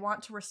 I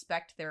want to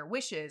respect their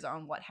wishes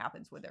on what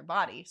happens with their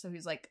body. So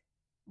he's like,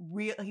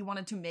 he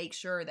wanted to make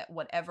sure that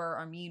whatever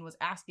Armin was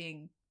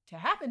asking to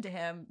happen to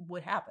him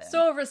would happen.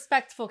 So a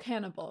respectful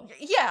cannibal.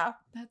 Yeah.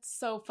 That's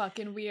so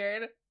fucking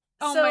weird.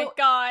 Oh so my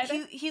God.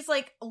 He's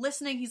like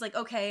listening. He's like,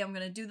 okay, I'm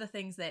going to do the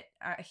things that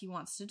he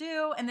wants to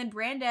do. And then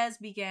Brandes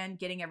began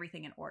getting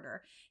everything in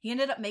order. He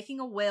ended up making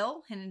a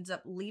will and ended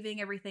up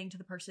leaving everything to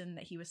the person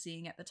that he was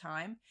seeing at the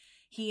time.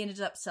 He ended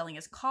up selling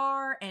his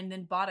car and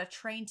then bought a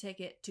train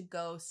ticket to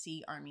go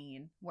see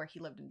Armin, where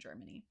he lived in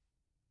Germany.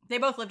 They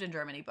both lived in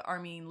Germany, but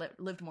Armin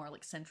lived more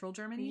like central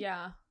Germany.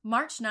 Yeah.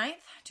 March 9th,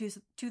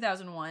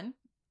 2001.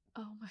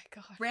 Oh my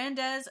God.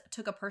 Brandes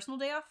took a personal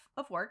day off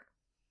of work,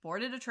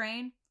 boarded a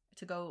train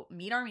to go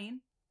meet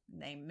Armin.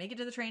 They make it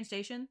to the train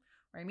station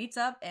where he meets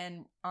up,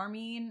 and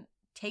Armin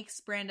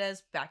takes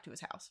Brandes back to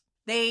his house.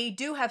 They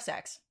do have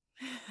sex.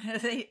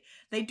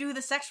 they do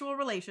the sexual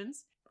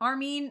relations.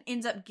 Armin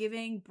ends up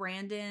giving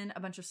Brandon a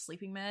bunch of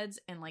sleeping meds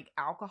and like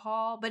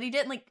alcohol, but he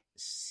didn't like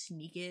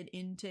sneak it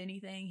into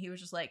anything. He was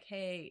just like,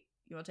 hey,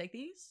 you want to take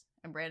these?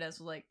 And Brandes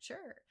was like,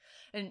 sure.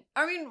 And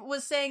Armin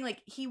was saying like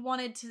he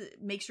wanted to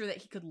make sure that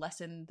he could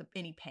lessen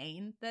any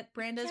pain that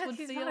Brandes would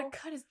feel. He's gonna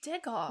cut his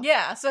dick off.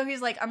 Yeah, so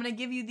he's like, I'm gonna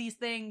give you these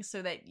things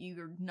so that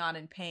you're not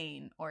in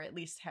pain, or at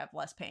least have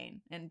less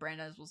pain. And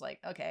Brandes was like,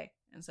 okay.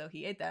 And so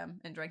he ate them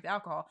and drank the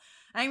alcohol.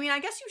 I mean,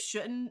 I guess you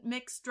shouldn't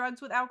mix drugs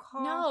with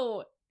alcohol.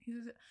 No.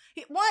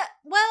 What?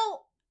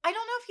 Well, I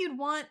don't know if you'd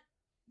want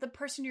the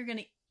person you're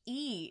gonna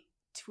eat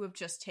to have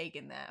just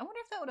taken that. I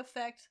wonder if that would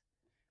affect.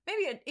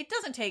 Maybe it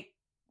doesn't take.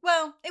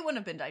 Well, it wouldn't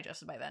have been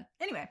digested by then.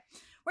 Anyway,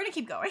 we're gonna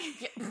keep going.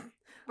 Yeah.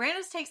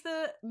 Brandes takes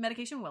the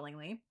medication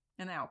willingly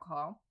and the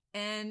alcohol,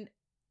 and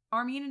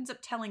Armin ends up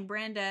telling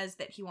Brandes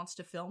that he wants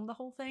to film the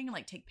whole thing and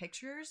like take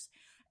pictures.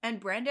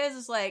 And Brandes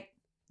is like,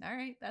 all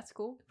right, that's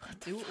cool.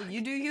 You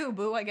do you,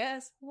 boo, I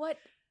guess. What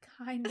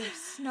kind of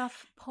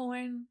snuff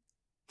porn?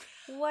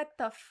 What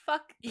the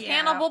fuck? Yeah.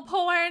 Cannibal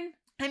porn?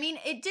 I mean,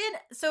 it did.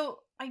 So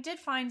I did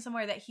find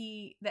somewhere that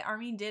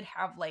Armin did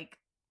have like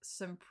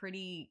some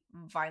pretty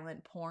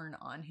violent porn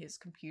on his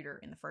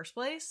computer in the first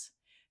place.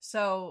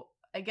 So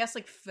I guess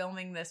like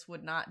filming this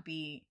it'd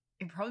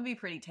probably be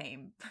pretty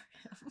tame for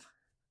him.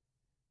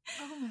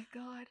 Oh my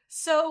god.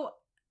 So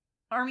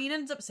Armin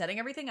ends up setting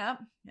everything up,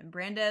 and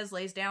Brandes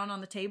lays down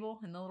on the table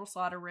in the little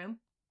slaughter room,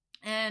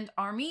 and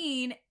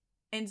Armin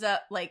ends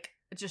up like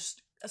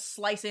just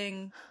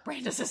slicing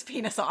Brandes'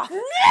 penis off.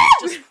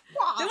 Just,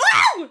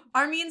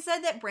 Armin said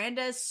that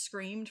Brandes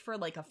screamed for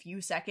like a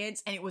few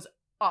seconds, and it was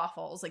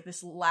awful. It was like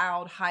this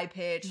loud, high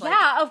pitch. Like,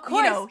 yeah, of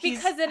course,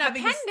 because an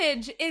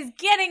appendage is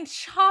getting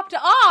chopped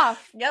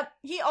off. Yep.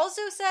 He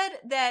also said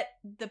that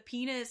the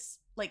penis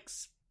like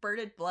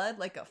spurted blood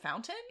like a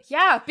fountain.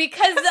 Yeah,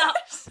 because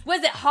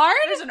was it hard?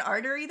 There's an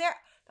artery there.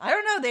 I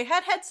don't know. They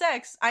had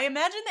sex. I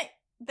imagine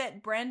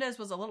that Brandes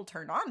was a little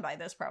turned on by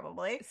this,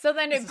 probably. So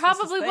then it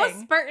probably was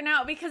spurting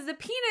out, because the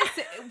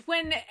penis,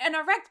 when an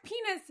erect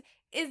penis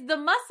is, the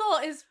muscle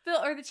is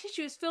filled, or the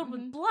tissue is filled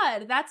with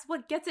blood. That's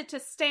what gets it to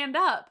stand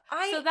up.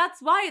 So that's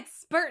why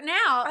it's spurting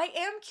out. I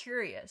am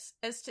curious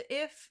as to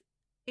if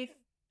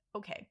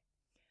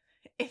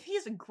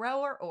he's a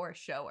grower or a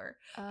shower.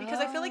 Because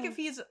I feel like if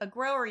he's a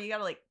grower, you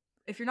gotta like,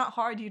 if you're not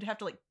hard, you'd have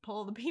to like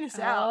pull the penis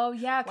out. Oh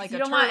yeah, because like you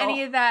don't want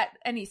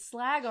any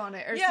slag on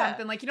it or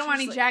something. Like you don't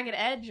want any jagged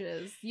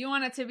edges. You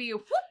want it to be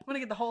whoop. I want to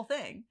get the whole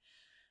thing.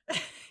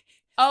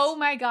 Oh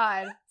my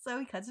god. So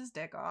he cuts his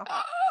dick off.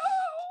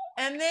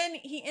 And then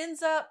he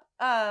ends up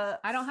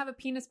I don't have a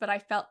penis, but I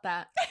felt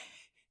that.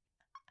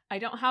 I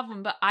don't have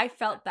one, but I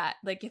felt that.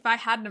 Like if I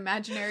had an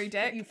imaginary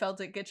dick. You felt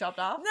it get chopped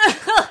off?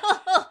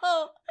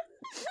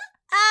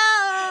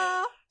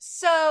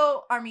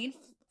 So Armin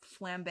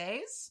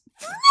flambés.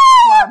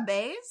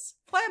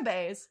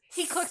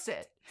 He cooks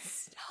it.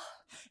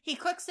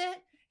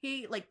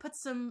 He like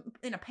puts some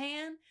in a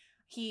pan.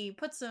 He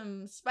puts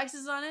some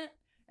spices on it,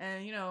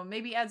 and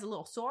maybe adds a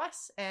little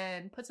sauce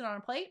and puts it on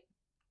a plate.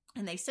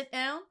 And they sit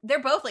down.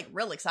 They're both like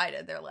real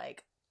excited. They're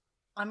like,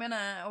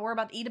 we're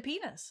about to eat a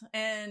penis,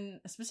 and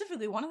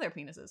specifically one of their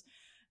penises.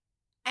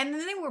 And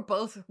then they were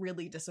both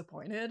really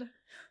disappointed.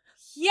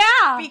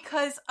 Yeah.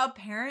 Because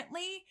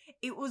apparently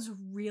it was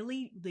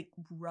really like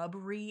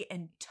rubbery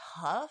and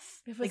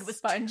tough. It was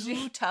spongy.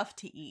 Too tough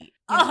to eat.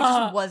 It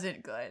just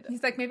wasn't good.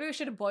 He's like, maybe we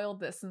should have boiled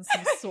this in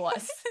some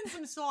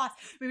sauce.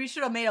 Maybe we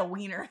should have made a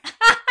wiener.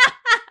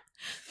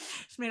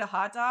 Just made a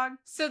hot dog.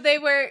 So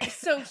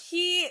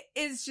he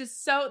is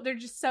just they're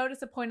just so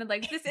disappointed.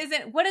 Like, this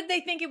isn't, what did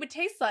they think it would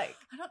taste like?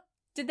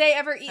 Did they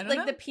ever eat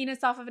like the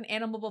penis off of an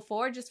animal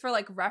before, just for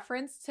like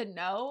reference to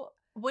know?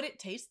 Would it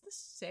taste the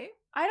same?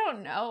 I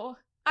don't know.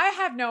 I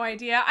have no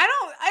idea. I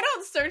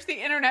don't search the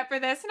internet for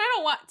this, and I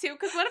don't want to,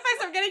 because what if I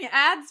start getting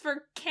ads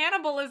for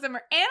cannibalism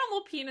or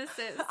animal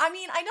penises? I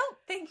mean, I don't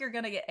think you're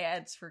gonna get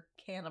ads for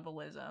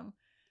cannibalism.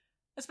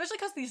 Especially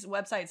because these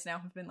websites now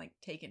have been like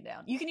taken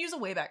down. You can use a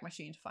Wayback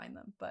Machine to find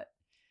them, but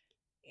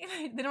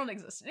they don't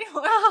exist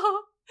anymore.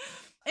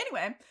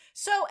 Anyway,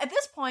 so at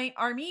this point,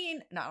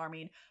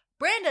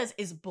 Brandes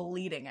is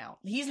bleeding out.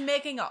 He's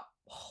making a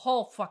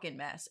whole fucking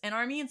mess. And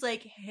Armin's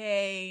like,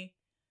 hey,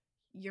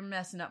 you're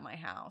messing up my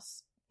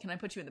house. Can I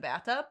put you in the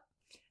bathtub?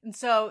 And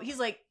so he's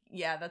like,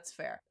 yeah, that's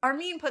fair.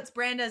 Armin puts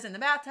Brandes in the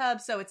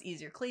bathtub so it's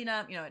easier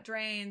cleanup. It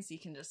drains. You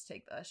can just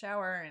take the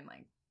shower and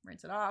like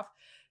rinse it off.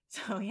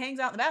 So he hangs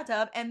out in the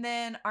bathtub, and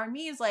then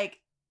Armin's like,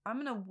 I'm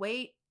going to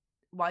wait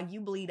while you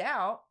bleed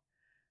out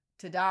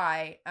to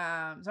die. So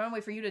I'm going to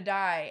wait for you to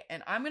die,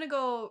 and I'm going to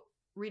go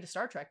read a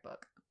Star Trek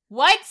book.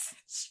 What?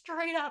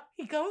 Straight up.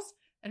 He goes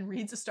and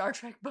reads a Star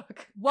Trek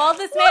book. While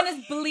this man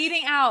is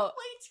bleeding out.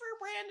 Waits for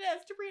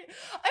Brandes to breathe.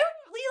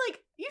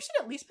 You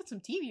should at least put some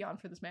TV on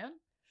for this man.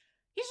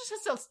 He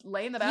just has to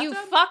lay in the bathtub. You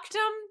fucked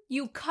him.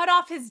 You cut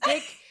off his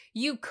dick.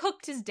 You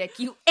cooked his dick.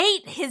 You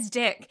ate his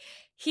dick.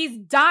 He's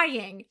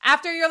dying.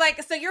 After you're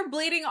like, so you're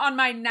bleeding on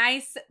my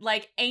nice,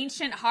 like,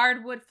 ancient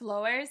hardwood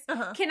floors.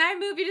 Can I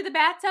move you to the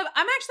bathtub?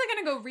 I'm actually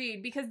going to go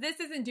read, because this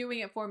isn't doing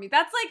it for me.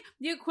 That's like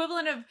the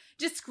equivalent of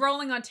just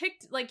scrolling on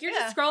TikTok. Like, you're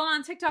just scrolling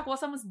on TikTok while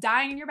someone's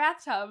dying in your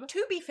bathtub.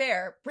 To be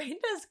fair,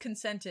 Brandes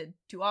consented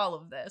to all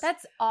of this.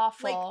 That's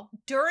awful.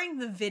 Like, during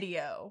the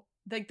video,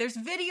 like, there's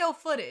video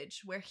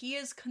footage where he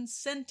is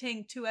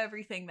consenting to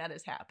everything that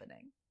is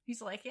happening. He's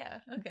like, yeah,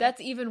 okay.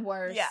 That's even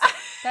worse. Yeah.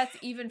 That's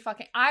even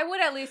fucking... I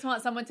would at least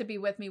want someone to be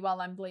with me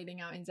while I'm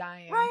bleeding out and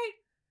dying. Right.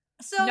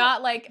 So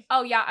not like,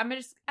 oh yeah, I'm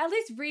gonna just at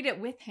least read it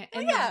with him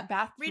in the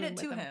bathroom. Read it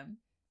to him.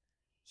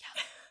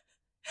 Yeah.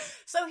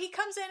 So he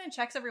comes in and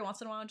checks every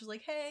once in a while and just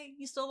like, hey,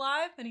 you still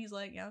alive? And he's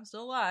like, yeah, I'm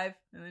still alive.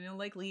 And then he'll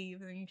like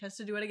leave, and then he tries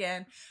to do it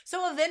again.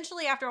 So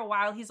eventually, after a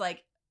while, he's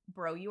like,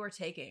 bro, you are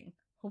taking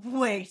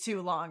way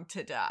too long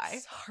to die.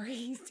 Sorry,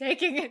 he's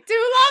taking it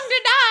too long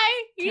to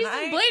die. He's Can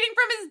I- bleeding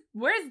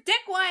from where his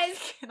dick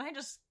was. I'm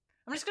just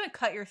gonna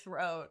cut your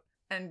throat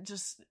and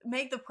just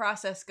make the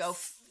process go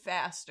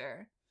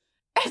faster.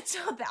 And so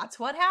that's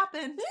what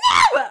happened.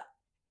 No!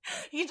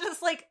 He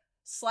just like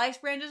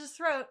sliced Brandes'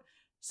 throat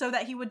so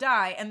that he would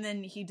die, and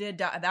then he did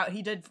die.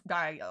 He did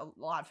die a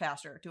lot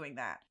faster doing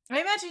that.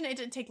 I imagine it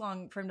didn't take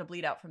long for him to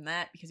bleed out from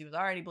that because he was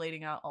already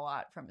bleeding out a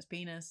lot from his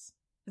penis.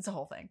 It's a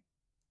whole thing.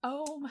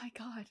 Oh my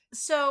god.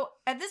 So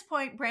at this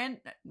point,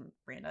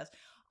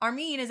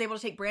 Armin is able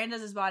to take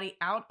Brandes' body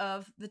out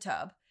of the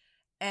tub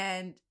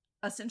and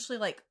essentially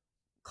like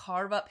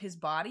carve up his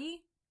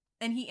body,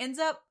 and he ends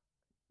up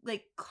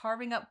like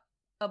carving up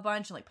a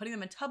bunch and like putting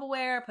them in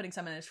Tupperware, putting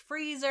some in his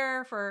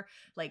freezer for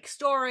like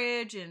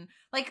storage, and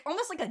like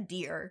almost like a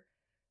deer.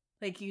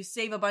 Like you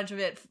save a bunch of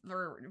it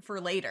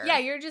for later. Yeah,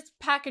 you're just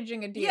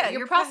packaging a deer. Yeah, you're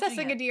you're processing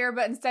packaging a deer,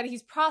 but instead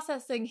he's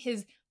processing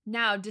his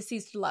now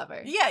deceased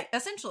lover. Yeah,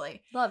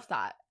 essentially. Love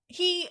that.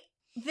 He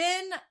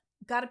then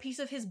got a piece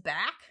of his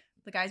back,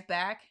 the guy's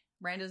back,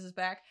 Brandes'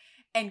 back,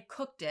 and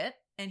cooked it.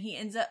 And he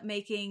ends up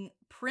making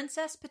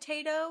princess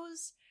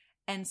potatoes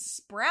and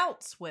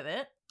sprouts with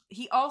it.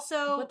 He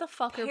also What the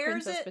fuck are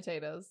pairs princess it-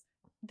 potatoes?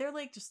 They're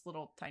like just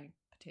little tiny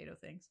potato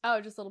things.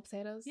 Oh, just little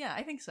potatoes? Yeah,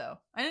 I think so.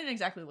 I didn't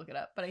exactly look it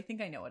up, but I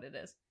think I know what it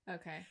is.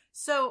 Okay.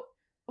 So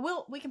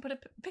we can put a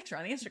picture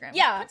on the Instagram.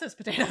 Yeah. Princess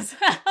potatoes.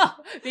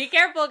 Be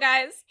careful,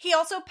 guys. He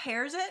also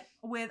pairs it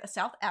with a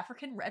South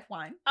African red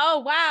wine. Oh,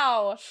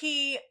 wow.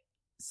 He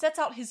sets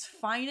out his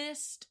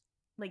finest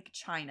like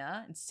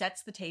china and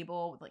sets the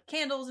table with like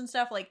candles and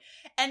stuff, like,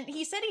 and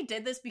he said he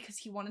did this because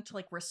he wanted to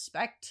like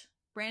respect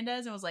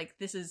Brandes and was like,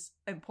 this is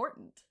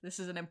important. This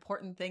is an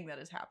important thing that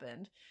has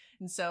happened.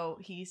 And so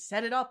he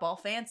set it up all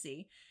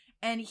fancy.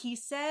 And he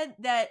said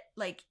that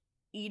like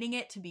eating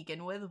it to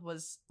begin with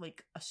was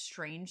like a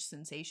strange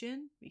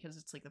sensation because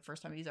it's like the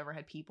first time he's ever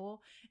had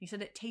people. He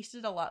said it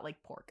tasted a lot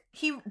like pork.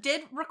 He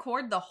did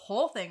record the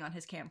whole thing on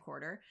his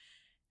camcorder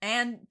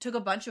and took a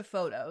bunch of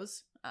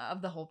photos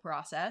of the whole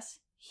process.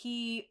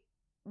 He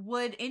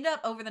would end up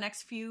over the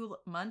next few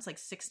months, like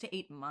 6 to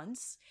 8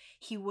 months,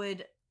 he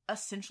would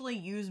essentially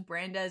use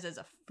Brandes as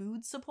a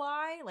food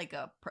supply, like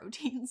a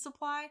protein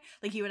supply.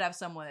 Like he would have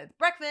some with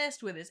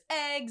breakfast with his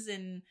eggs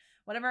and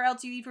whatever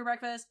else you eat for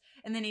breakfast,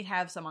 and then he'd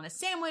have some on his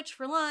sandwich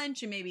for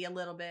lunch, and maybe a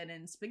little bit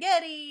in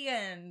spaghetti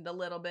and a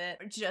little bit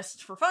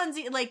just for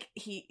funsies. Like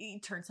he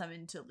turned some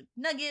into like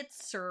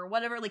nuggets or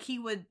whatever. Like he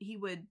would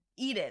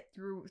eat it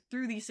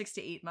through these 6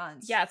 to 8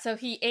 months. Yeah, so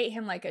he ate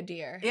him like a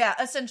deer. Yeah,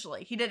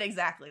 essentially. He did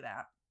exactly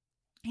that.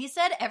 He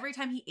said every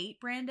time he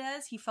ate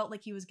Brandes, he felt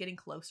like he was getting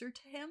closer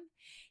to him.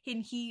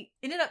 And he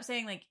ended up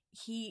saying, like,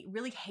 he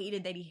really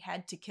hated that he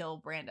had to kill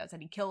Brandes,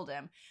 that he killed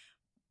him.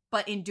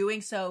 But in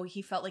doing so,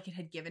 he felt like it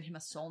had given him a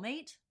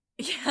soulmate.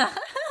 Yeah.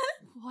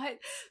 What?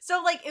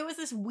 So, like, it was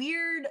this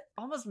weird,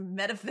 almost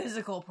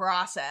metaphysical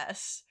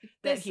process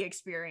that he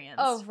experienced.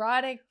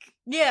 Erotic.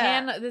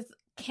 Yeah. This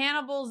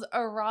cannibal's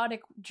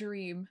erotic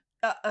dream.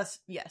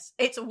 Yes.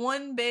 It's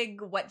one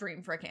big wet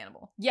dream for a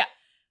cannibal. Yeah.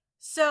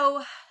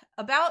 So,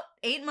 about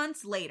 8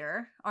 months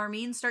later,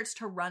 Armin starts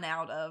to run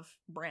out of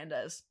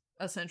Brandes,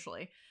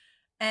 essentially,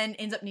 and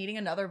ends up needing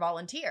another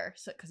volunteer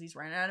because he's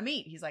running out of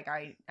meat. He's like,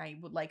 I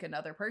would like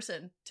another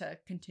person to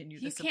continue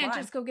the supply. You can't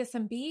just go get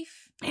some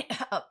beef?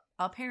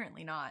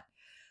 Apparently not.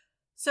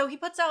 So he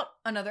puts out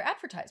another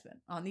advertisement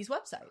on these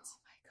websites.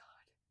 Oh my god.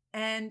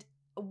 And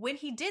when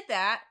he did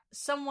that,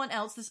 someone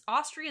else, this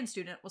Austrian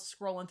student, was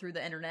scrolling through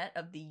the internet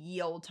of the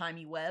ye old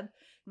timey web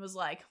and was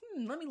like,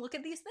 let me look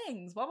at these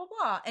things, blah, blah,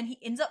 blah. And he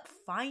ends up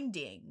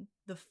finding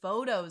the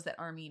photos that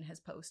Armin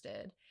has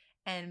posted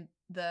and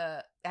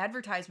the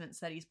advertisements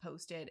that he's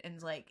posted, and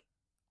is like,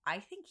 I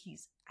think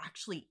he's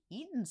actually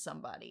eaten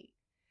somebody.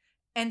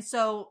 And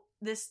so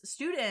this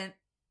student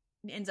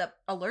ends up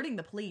alerting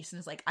the police and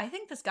is like, I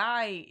think this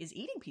guy is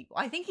eating people.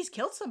 I think he's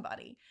killed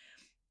somebody.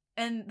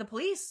 And the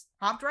police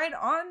hopped right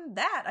on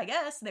that, I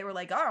guess. They were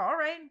like, oh, all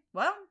right,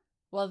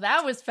 well,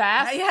 that was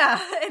fast. yeah.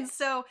 And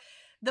so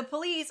the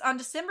police, on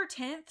December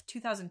 10th,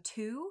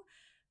 2002,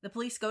 the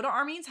police go to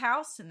Armin's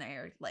house and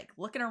they're like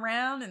looking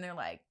around and they're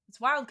like, it's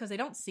wild because they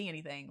don't see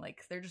anything.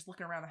 Like they're just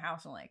looking around the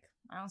house and like,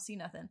 I don't see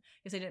nothing.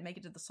 Because they didn't make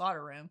it to the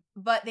slaughter room.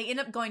 But they end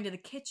up going to the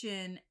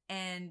kitchen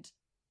and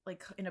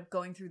like end up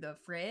going through the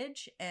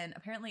fridge, and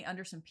apparently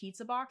under some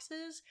pizza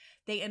boxes,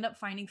 they end up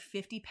finding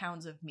 50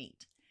 pounds of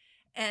meat.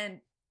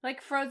 And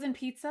like frozen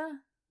pizza?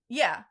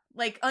 yeah,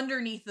 like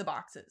underneath the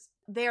boxes.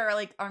 They're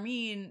like,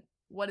 Armin,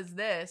 what is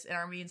this? And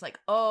Armin's like,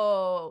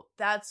 oh,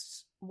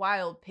 that's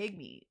wild pig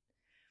meat.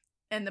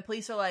 And the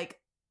police are like,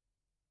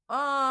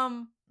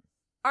 Armin,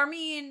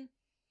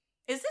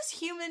 is this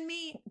human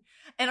meat?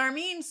 And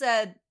Armin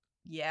said,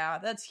 yeah,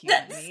 that's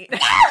human meat.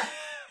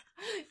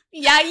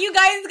 Yeah, you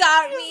guys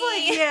got me.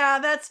 He's like, yeah,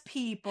 that's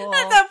people.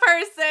 That's a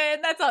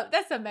person.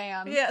 That's a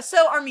man. Yeah,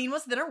 so Armin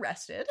was then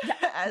arrested,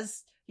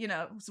 as, you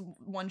know,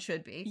 one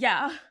should be.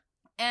 Yeah.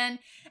 And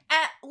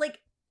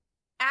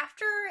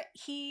after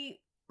he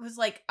was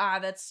like,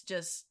 that's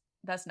just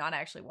that's not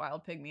actually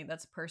Wild Pygmy,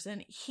 that's a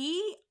person.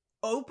 He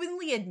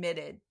openly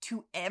admitted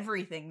to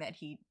everything that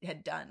he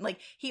had done.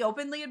 Like, he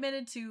openly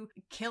admitted to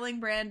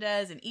killing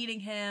Brandes and eating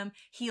him.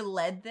 He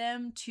led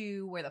them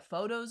to where the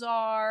photos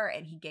are,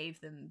 and he gave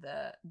them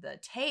the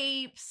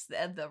tapes,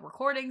 the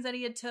recordings that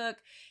he had took.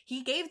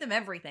 He gave them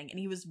everything, and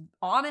he was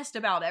honest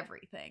about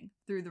everything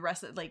through the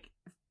rest of, like,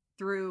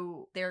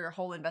 through their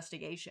whole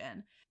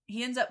investigation.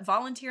 He ends up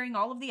volunteering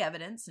all of the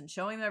evidence and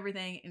showing them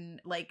everything,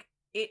 and, like,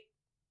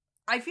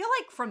 I feel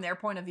like from their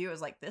point of view, it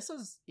was like, this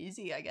was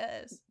easy, I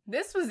guess.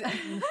 This was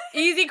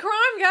easy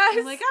crime, guys.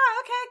 I'm like,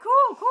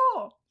 okay,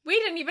 cool. We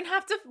didn't even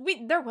have to,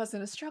 there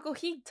wasn't a struggle.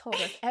 He told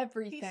us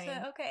everything. He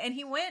said, okay, and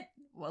he went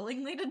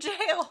willingly to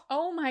jail.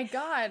 Oh my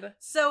God.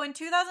 So in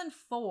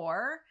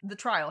 2004, the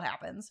trial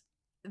happens.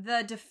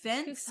 The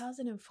defense...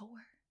 2004?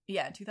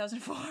 Yeah,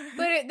 2004.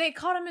 But they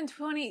caught him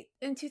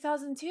in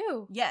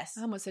 2002. Yes.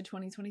 I almost said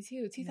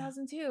 2022.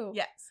 2002.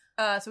 Yes.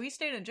 So he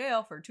stayed in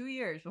jail for 2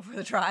 years before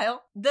the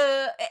trial.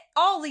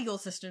 All legal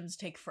systems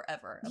take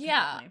forever.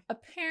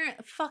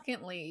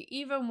 Apparently,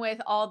 even with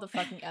all the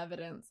fucking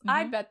evidence,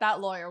 I bet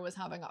that lawyer was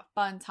having a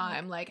fun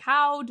time. Like,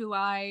 how do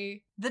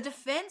I... The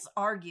defense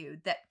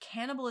argued that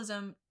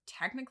cannibalism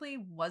technically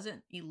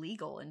wasn't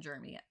illegal in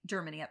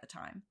Germany at the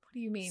time. What do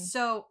you mean?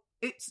 So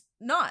it's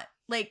not.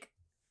 Like,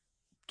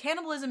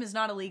 cannibalism is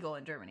not illegal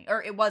in Germany.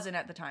 Or it wasn't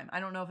at the time.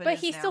 I don't know if it is now. But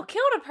he still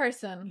killed a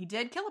person. He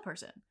did kill a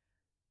person.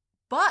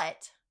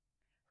 But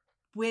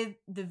with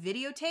the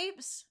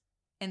videotapes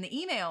and the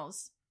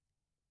emails,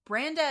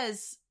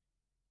 Brandes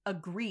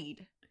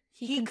agreed.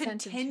 He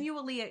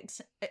continually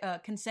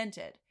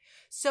consented.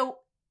 So,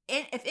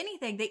 if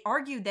anything, they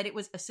argued that it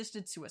was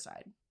assisted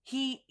suicide.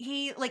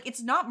 He like,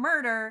 it's not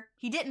murder.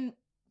 He didn't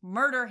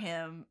murder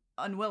him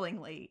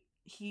unwillingly.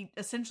 He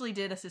essentially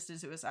did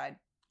assisted suicide,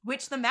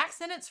 which the max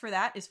sentence for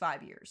that is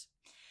 5 years.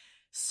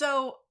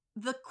 So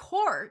the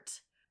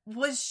court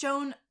was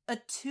shown a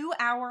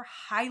 2-hour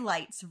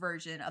highlights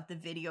version of the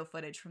video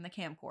footage from the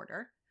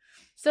camcorder.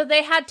 So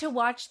they had to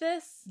watch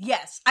this?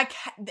 Yes.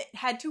 They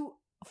had to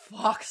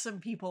fuck some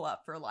people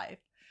up for life.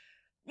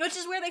 Which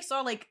is where they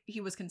saw, like, he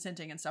was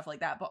consenting and stuff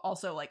like that, but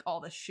also, like, all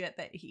the shit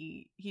that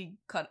he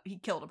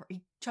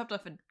chopped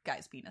off a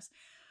guy's penis.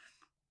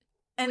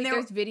 And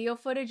there's video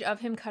footage of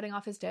him cutting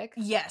off his dick?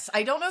 Yes.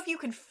 I don't know if you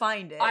can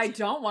find it. I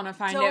don't want to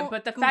find it,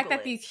 but the fact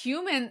that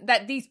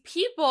these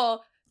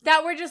people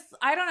that were just,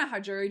 I don't know how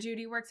jury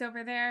duty works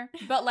over there,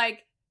 but,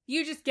 like,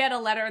 you just get a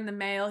letter in the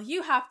mail,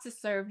 you have to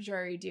serve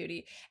jury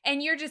duty,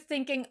 and you're just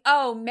thinking,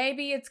 oh,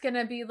 maybe it's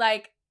gonna be,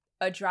 like,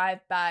 a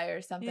drive-by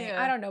or something.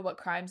 Yeah. I don't know what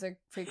crimes are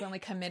frequently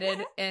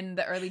committed in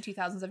the early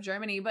 2000s of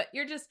Germany, but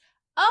you're just,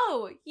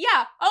 oh,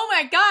 yeah, oh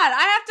my God,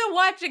 I have to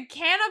watch a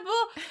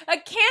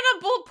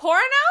cannibal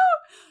porno?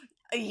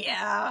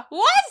 Yeah.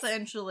 What?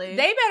 Essentially.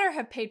 They better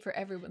have paid for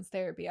everyone's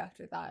therapy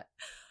after that.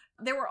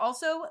 There were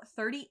also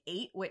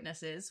 38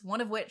 witnesses, one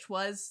of which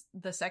was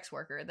the sex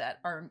worker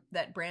that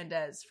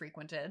Brandes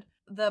frequented.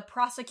 The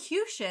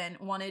prosecution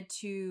wanted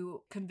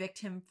to convict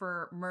him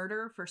for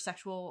murder for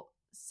sexual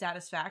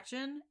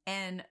satisfaction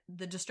and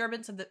the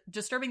disturbing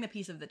the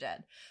peace of the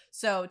dead.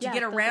 So to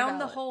get around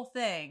the whole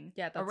thing,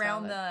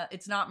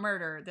 it's not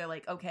murder, they're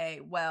like, okay,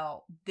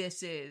 well,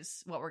 this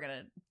is what we're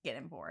gonna get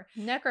him for.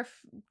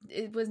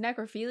 It was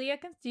necrophilia.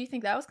 Do you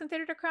think that was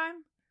considered a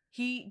crime?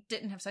 He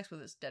didn't have sex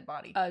with his dead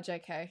body. Oh,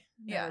 JK.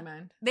 Never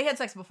mind. They had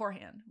sex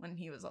beforehand when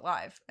he was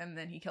alive, and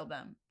then he killed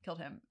him.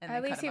 And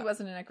at least he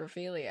wasn't a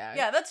necrophiliac.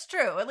 Yeah, that's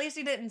true. At least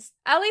he didn't.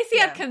 At least he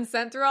had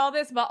consent through all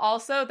this, but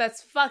also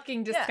that's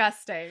fucking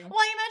disgusting. Well,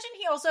 I imagine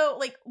he also,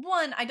 like,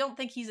 one, I don't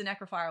think he's a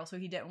necrophile, so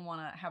he didn't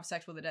want to have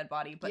sex with a dead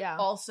body, but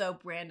also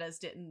Brandes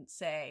didn't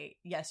say,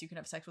 yes, you can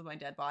have sex with my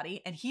dead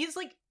body, and he's,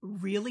 like,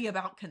 really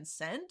about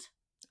consent.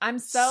 I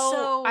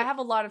have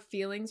a lot of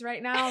feelings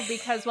right now,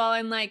 because while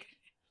I'm like,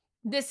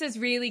 this is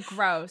really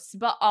gross,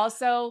 but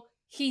also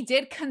he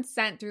did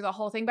consent through the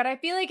whole thing. But I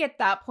feel like at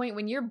that point,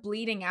 when you're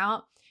bleeding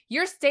out,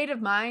 your state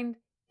of mind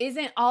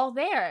isn't all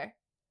there.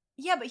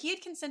 Yeah, but he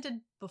had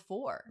consented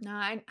before.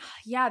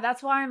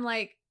 That's why I'm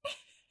like,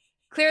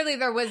 clearly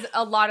there was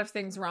a lot of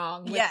things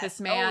wrong with this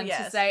man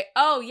to say,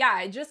 oh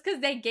yeah, just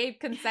because they gave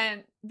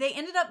consent. They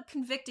ended up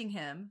convicting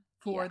him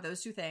for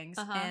those two things.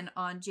 And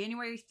on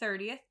January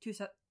 30th,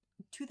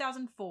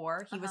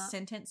 2004, he was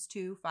sentenced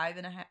to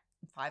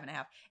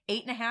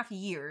 8.5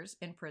 years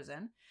in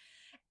prison.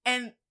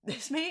 And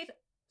this made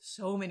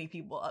so many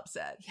people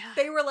upset. Yeah.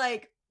 They were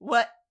like,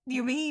 what do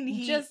you mean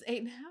he just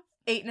 8.5?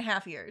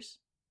 8.5 years.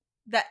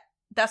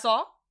 That's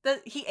all?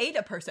 He ate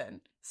a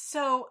person.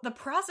 So the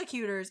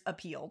prosecutors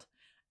appealed,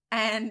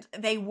 and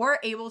they were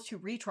able to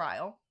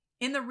retrial.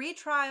 In the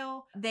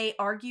retrial, they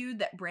argued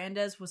that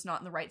Brandes was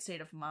not in the right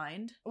state of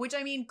mind, which,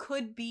 I mean,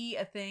 could be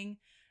a thing,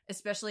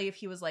 especially if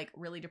he was, like,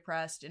 really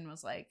depressed and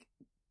was, like,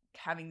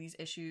 having these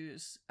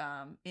issues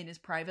in his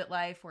private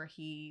life, where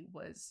he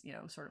was, you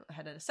know, sort of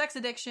had a sex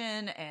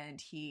addiction,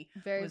 and he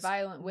was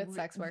violent with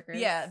sex workers.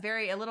 Yeah,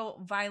 a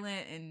little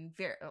violent, and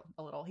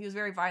he was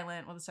very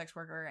violent with a sex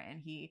worker,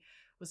 and he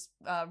was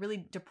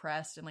really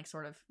depressed and, like,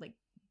 sort of, like,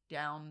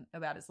 down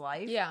about his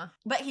life. Yeah.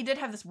 But he did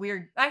have this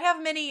weird, I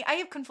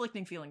have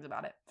conflicting feelings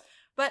about it.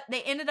 But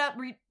they ended up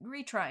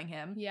retrying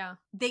him. Yeah.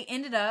 They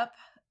ended up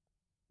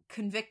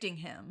convicting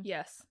him.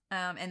 Yes.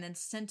 And then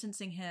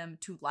sentencing him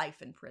to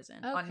life in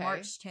prison on Okay.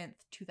 March 10th,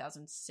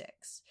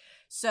 2006.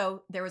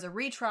 So there was a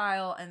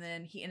retrial, and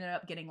then he ended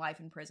up getting life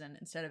in prison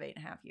instead of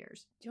 8.5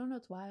 years. Do you know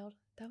what's wild?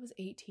 That was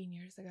 18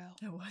 years ago.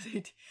 It was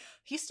it.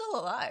 He's still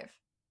alive.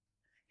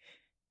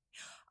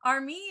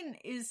 Armin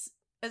is,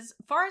 as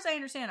far as I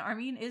understand,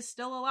 Armin is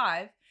still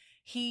alive.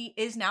 He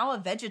is now a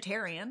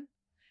vegetarian.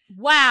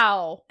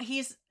 Wow.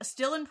 He's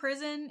still in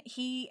prison.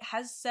 He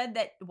has said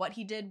that what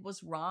he did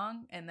was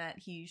wrong and that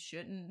he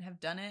shouldn't have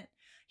done it.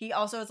 He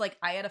also is like,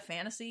 I had a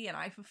fantasy and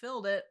I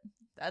fulfilled it.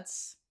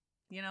 That's,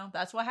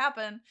 that's what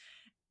happened.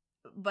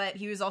 But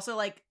he was also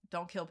like,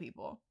 don't kill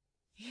people.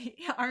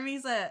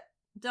 Armin's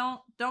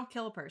don't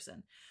kill a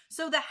person.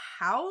 So the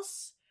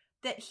house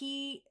that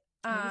he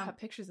You have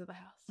pictures of the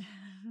house.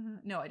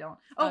 No, I don't.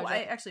 Oh,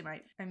 I actually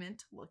might. I meant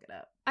to look it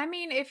up. I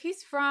mean, if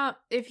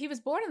he was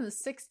born in the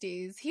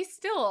 60s, he's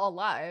still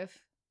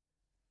alive.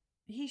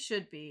 He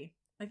should be.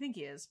 I think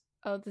he is.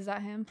 Oh, is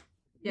that him?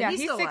 Yeah,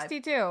 he's still alive.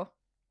 62.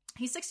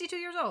 He's 62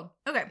 years old.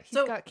 Okay,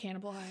 He's got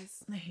cannibal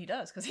eyes. He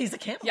does, because he's a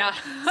cannibal. Yeah.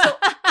 So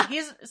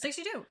he's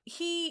 62.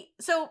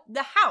 So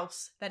the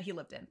house that he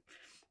lived in,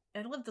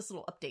 and I lived this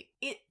little update,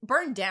 it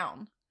burned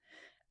down.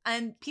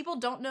 And people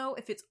don't know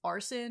if it's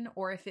arson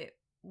or if it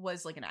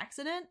was like an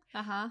accident.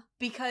 Uh-huh.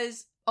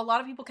 Because a lot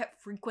of people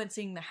kept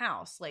frequenting the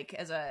house, like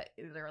as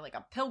either like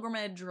a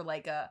pilgrimage or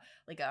like a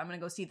I'm gonna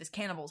go see this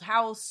cannibal's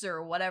house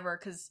or whatever,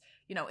 because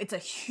it's a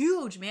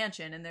huge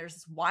mansion and there's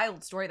this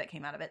wild story that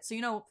came out of it.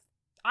 So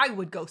I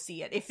would go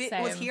see it. If it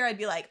was here, I'd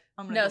be like,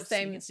 I'm gonna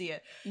go see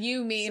it.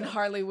 You, me, and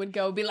Harley would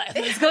go be like,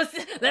 let's go.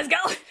 I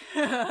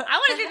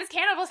want to see this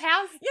cannibal's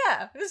house.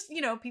 Yeah, it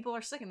was, people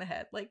are sick in the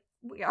head, like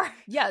we are.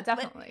 Yeah,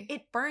 definitely. But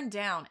it burned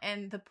down,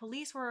 and the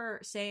police were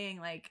saying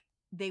like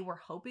they were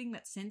hoping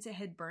that since it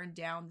had burned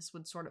down, this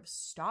would sort of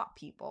stop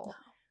people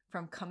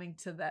from coming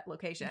to that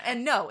location.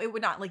 And no, it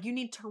would not. Like, you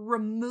need to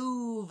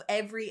remove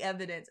every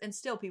evidence, and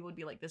still people would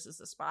be like, this is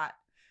the spot.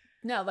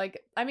 No,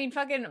 like, I mean,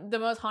 fucking the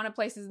most haunted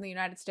places in the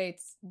United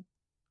States,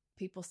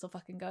 people still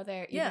fucking go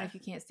there, even if you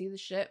can't see the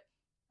shit.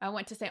 I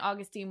went to St.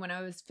 Augustine when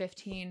I was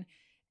 15,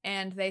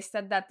 and they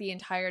said that the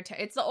entire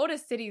it's the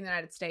oldest city in the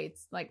United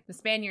States. Like, the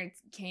Spaniards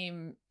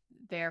came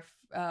there,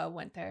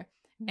 went there,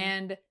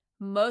 and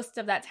most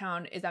of that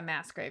town is a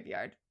mass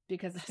graveyard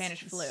because the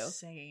Spanish flu.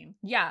 Insane.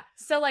 Yeah.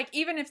 So, like,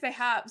 even if they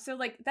have,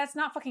 that's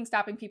not fucking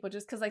stopping people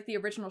just because, like, the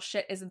original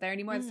shit isn't there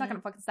anymore. It's not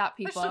gonna fucking stop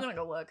people. I'm still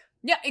gonna go look.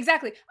 Yeah,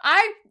 exactly.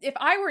 If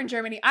I were in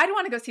Germany, I'd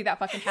want to go see that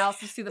fucking house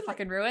to see the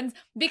fucking ruins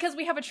because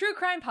we have a true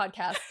crime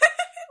podcast.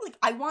 Like,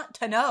 I want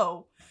to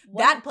know.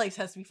 That place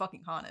has to be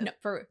fucking haunted. No,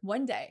 for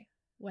one day,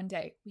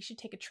 we should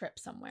take a trip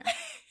somewhere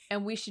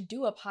and we should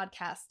do a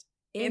podcast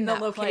in the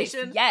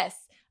location. Place. Yes.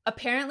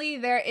 Apparently,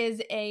 there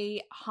is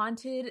a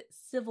haunted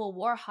Civil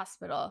War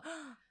hospital,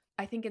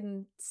 I think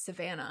in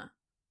Savannah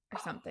or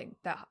something,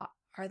 that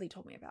Harley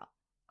told me about.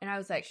 And I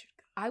was like,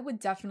 I would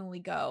definitely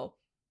go,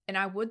 and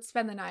I would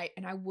spend the night,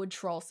 and I would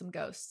troll some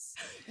ghosts.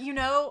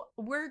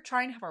 We're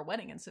trying to have our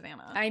wedding in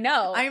Savannah. I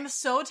know. I am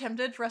so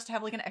tempted for us to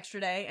have like an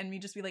extra day and me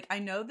just be like, I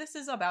know this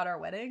is about our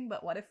wedding,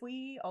 but what if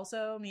we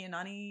also, me and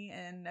Nani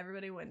and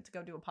everybody went to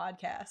go do a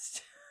podcast?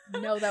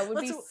 No, that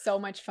would be so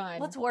much fun.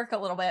 Let's work a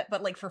little bit,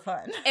 but like for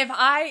fun. If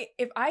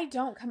I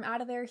don't come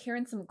out of there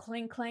hearing some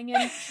clanging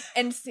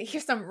and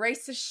hear some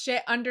racist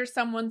shit under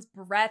someone's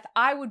breath,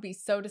 I would be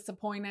so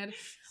disappointed.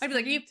 I'd be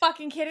like, are you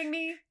fucking kidding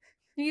me?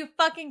 Are you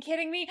fucking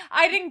kidding me?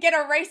 I didn't get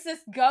a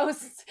racist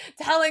ghost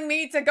telling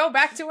me to go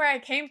back to where I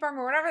came from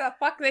or whatever the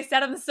fuck they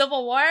said in the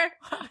Civil War.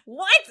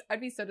 What? I'd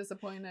be so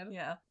disappointed.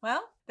 Yeah.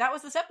 Well, that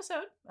was this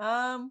episode.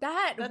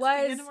 That's was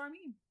the end of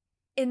Armin.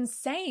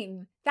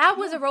 Insane. That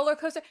was a roller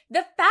coaster.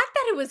 The fact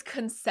that it was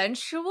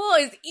consensual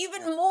is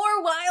even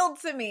more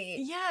wild to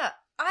me. Yeah.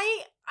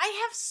 I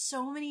have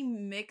so many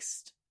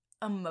mixed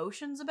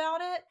emotions about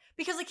it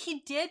because like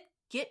he did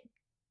get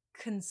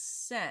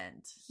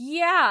consent.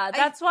 Yeah,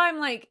 that's why I'm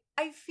like,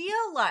 I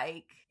feel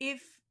like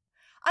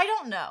I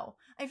don't know.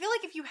 I feel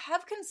like if you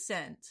have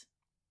consent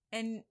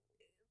and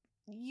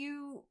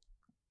you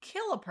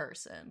kill a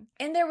person.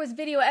 And there was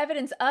video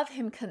evidence of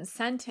him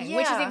consenting,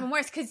 which is even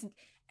worse because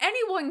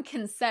anyone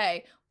can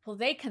say, well,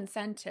 they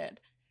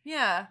consented.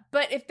 Yeah.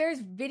 But if there's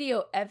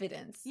video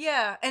evidence.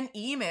 Yeah, and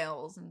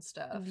emails and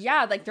stuff.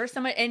 Yeah, like there's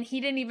someone, and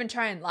he didn't even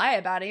try and lie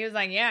about it. He was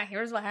like, yeah,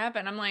 here's what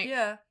happened. I'm like.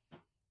 Yeah.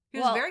 He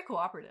was very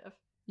cooperative.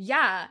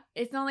 Yeah.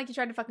 It's not like he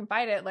tried to fucking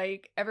fight it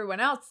like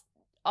everyone else,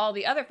 all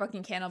the other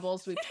fucking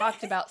cannibals we've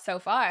talked about so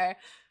far.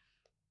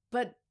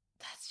 But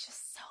that's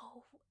just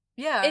so.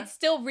 Yeah. It's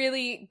still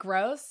really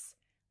gross.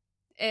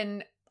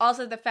 And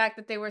also the fact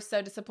that they were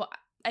so disappointed.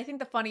 I think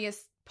the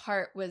funniest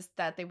part was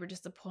that they were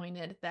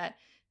disappointed that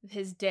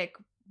his dick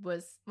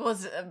was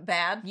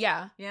bad.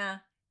 Yeah. Yeah.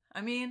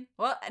 I mean,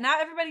 well, now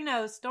everybody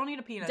knows, don't eat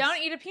a penis.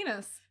 Don't eat a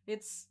penis.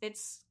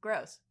 It's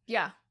gross.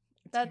 Yeah.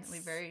 That's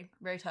really very,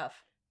 very tough.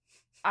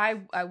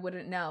 I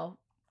wouldn't know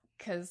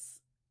because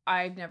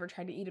I've never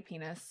tried to eat a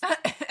penis.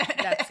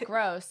 That's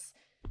gross.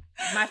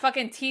 My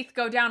fucking teeth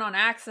go down on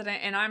accident,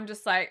 and I'm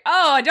just like,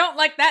 oh, I don't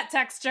like that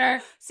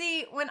texture.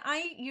 See, when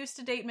I used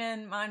to date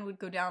men, mine would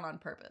go down on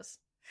purpose.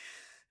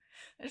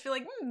 I just feel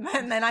like,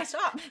 and then I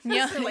stop.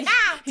 Yeah. Like,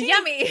 teeth.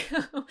 Yummy. Just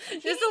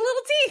a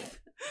little teeth.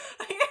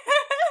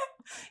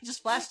 You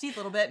just flash teeth a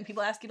little bit, and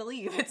people ask you to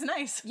leave. It's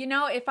nice. You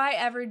know, if I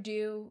ever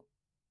do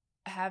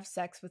have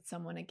sex with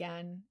someone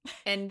again,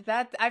 and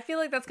that, I feel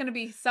like that's going to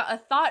be a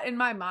thought in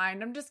my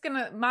mind. I'm just going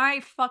to, my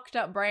fucked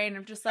up brain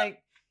of just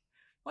like,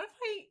 what if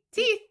I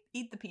teeth?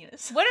 Eat the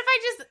penis? What if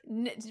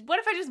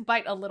I just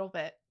bite a little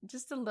bit?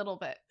 Just a little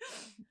bit.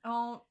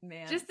 Oh,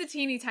 man. Just a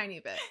teeny tiny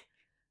bit.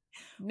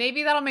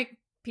 Maybe that'll make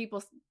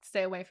people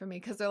stay away from me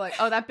because they're like,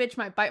 oh, that bitch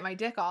might bite my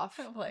dick off.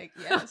 I'm like,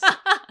 yes.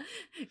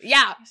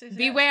 Yeah,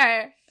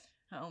 beware.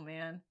 Oh,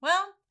 man.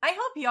 Well, I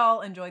hope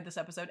y'all enjoyed this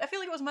episode. I feel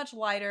like it was much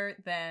lighter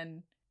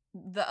than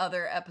the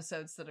other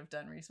episodes that I've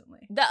done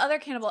recently. The other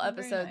cannibal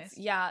episodes, nice.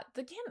 yeah.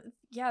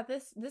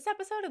 This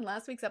episode and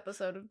last week's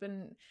episode have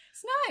been.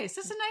 It's nice.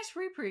 It's a nice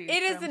reprieve.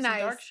 It is from a some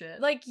nice dark shit.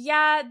 Like,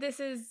 yeah,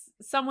 this is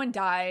someone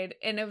died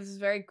and it was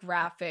very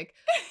graphic.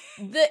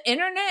 The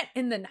internet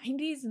in the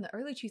 90s and the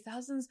early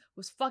 2000s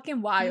was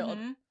fucking wild.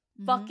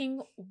 Mm-hmm.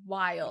 Fucking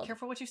wild. Be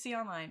careful what you see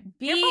online.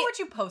 Be careful what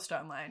you post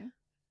online.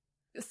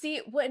 See,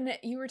 when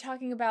you were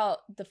talking about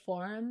the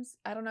forums,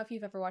 I don't know if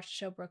you've ever watched the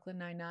show Brooklyn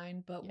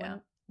Nine-Nine, but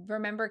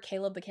remember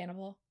Caleb the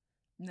Cannibal?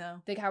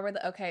 No. The guy where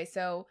okay,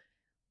 so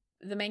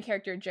the main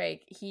character,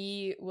 Jake,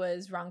 he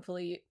was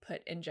wrongfully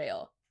put in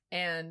jail.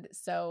 And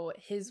so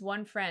his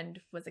one friend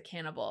was a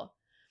cannibal.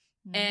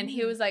 Mm-hmm. And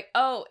he was like,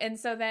 oh, and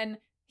so then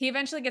he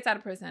eventually gets out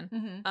of prison.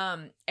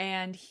 Mm-hmm.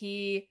 And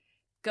he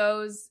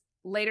goes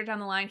later down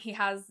the line, he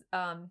has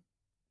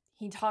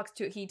he talks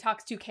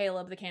to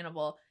Caleb the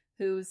cannibal,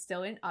 who's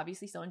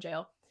obviously still in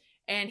jail.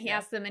 And he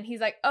asks them, and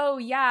he's like, oh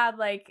yeah,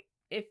 like,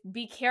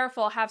 be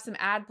careful, have some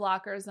ad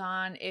blockers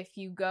on if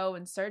you go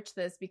and search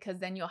this, because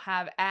then you'll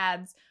have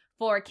ads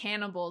for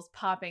cannibals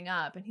popping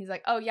up. And he's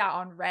like, oh yeah,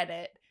 on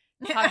Reddit,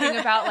 talking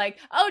about like,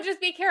 oh, just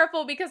be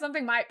careful because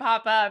something might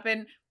pop up.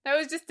 And I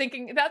was just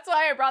thinking, that's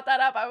why I brought that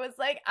up. I was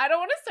like, I don't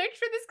want to search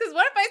for this because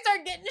what if I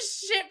start getting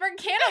shit for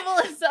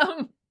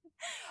cannibalism?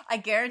 I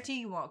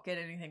guarantee you won't get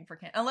anything for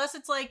unless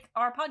it's like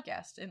our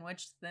podcast, in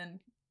which then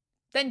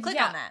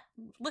click on that.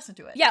 Listen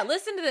to it. Yeah,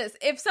 listen to this.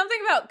 If something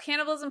about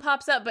cannibalism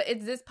pops up, but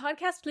it's this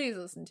podcast, please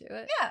listen to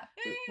it. Yeah.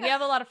 We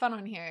have a lot of fun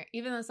on here,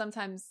 even though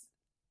sometimes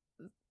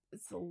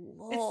it's a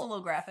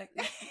little graphic.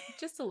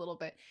 Just a little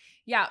bit.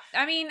 Yeah.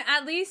 I mean,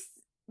 at least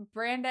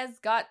Brandes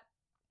got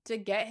to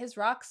get his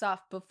rocks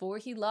off before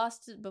he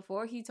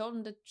told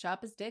him to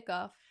chop his dick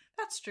off.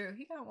 That's true.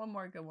 He got one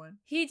more good one.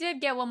 He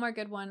did get one more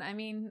good one. I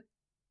mean,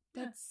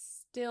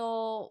 that's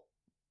still...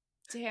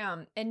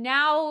 Damn. And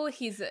now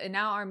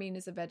Armin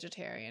is a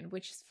vegetarian,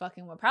 which is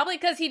fucking weird. Probably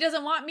because he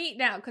doesn't want meat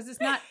now, because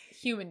it's not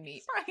human meat.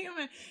 It's not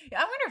human. Yeah,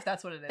 I wonder if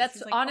that's what it is.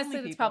 That's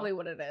honestly, that's probably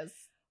what it is.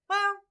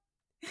 Well,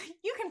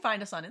 you can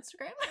find us on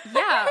Instagram.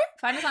 Yeah,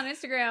 find us on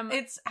Instagram.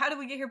 It's How Do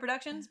We Get Here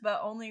Productions, but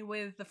only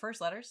with the first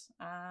letters.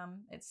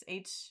 It's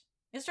H.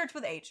 It starts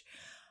with H.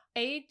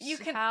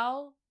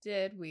 How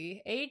did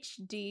we?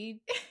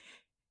 H-D-W?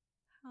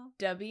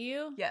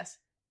 Yes.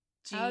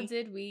 G. How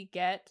did we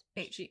get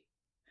H?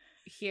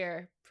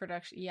 Here,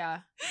 production.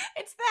 Yeah.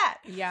 It's that.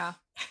 Yeah.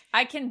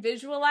 I can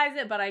visualize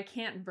it, but I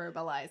can't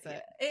verbalize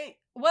it.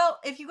 Well,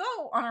 if you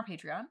go on our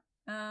Patreon,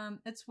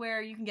 it's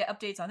where you can get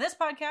updates on this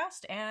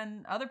podcast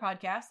and other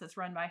podcasts that's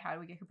run by How Do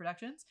We Get Here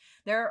Productions.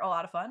 They're a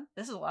lot of fun.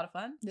 This is a lot of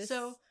fun.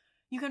 So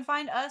you can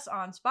find us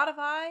on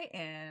Spotify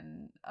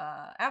and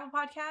Apple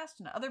Podcast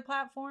and other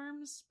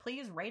platforms.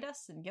 Please rate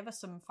us and give us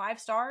some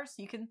 5 stars.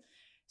 You can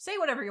say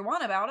whatever you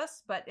want about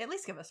us, but at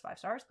least give us 5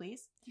 stars,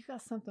 please. You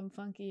got something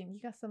funky and you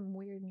got something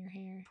weird in your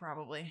hair.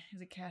 Probably. Is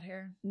it cat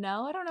hair?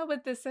 No, I don't know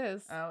what this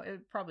is. Oh,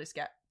 it probably is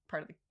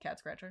part of the cat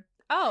scratcher.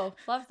 Oh,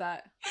 love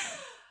that.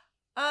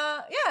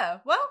 Yeah.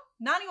 Well,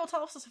 Nani will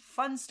tell us a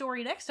fun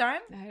story next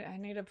time. I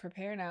need to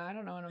prepare now. I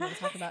don't know what I'm going to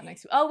talk about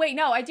next week. Oh, wait,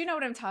 no, I do know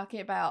what I'm talking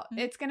about. Mm-hmm.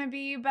 It's going to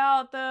be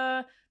about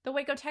the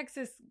Waco,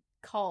 Texas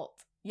cult.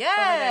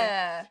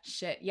 Yeah.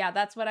 Shit. Yeah,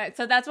 that's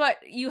what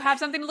you have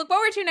something to look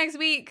forward to next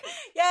week.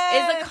 Yeah.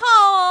 Is a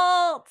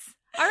cult.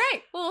 All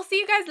right. Well, we'll see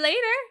you guys later.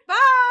 Bye.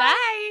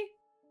 Bye.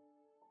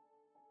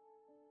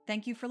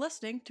 Thank you for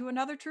listening to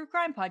another true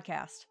crime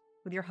podcast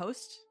with your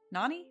hosts,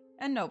 Nani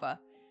and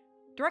Nova.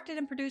 Directed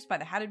and produced by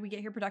the How Did We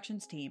Get Here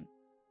Productions team.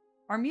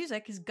 Our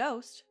music is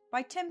Ghost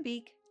by Tim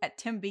Beek at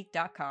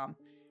timbeek.com.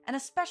 And a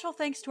special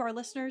thanks to our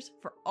listeners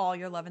for all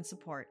your love and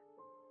support.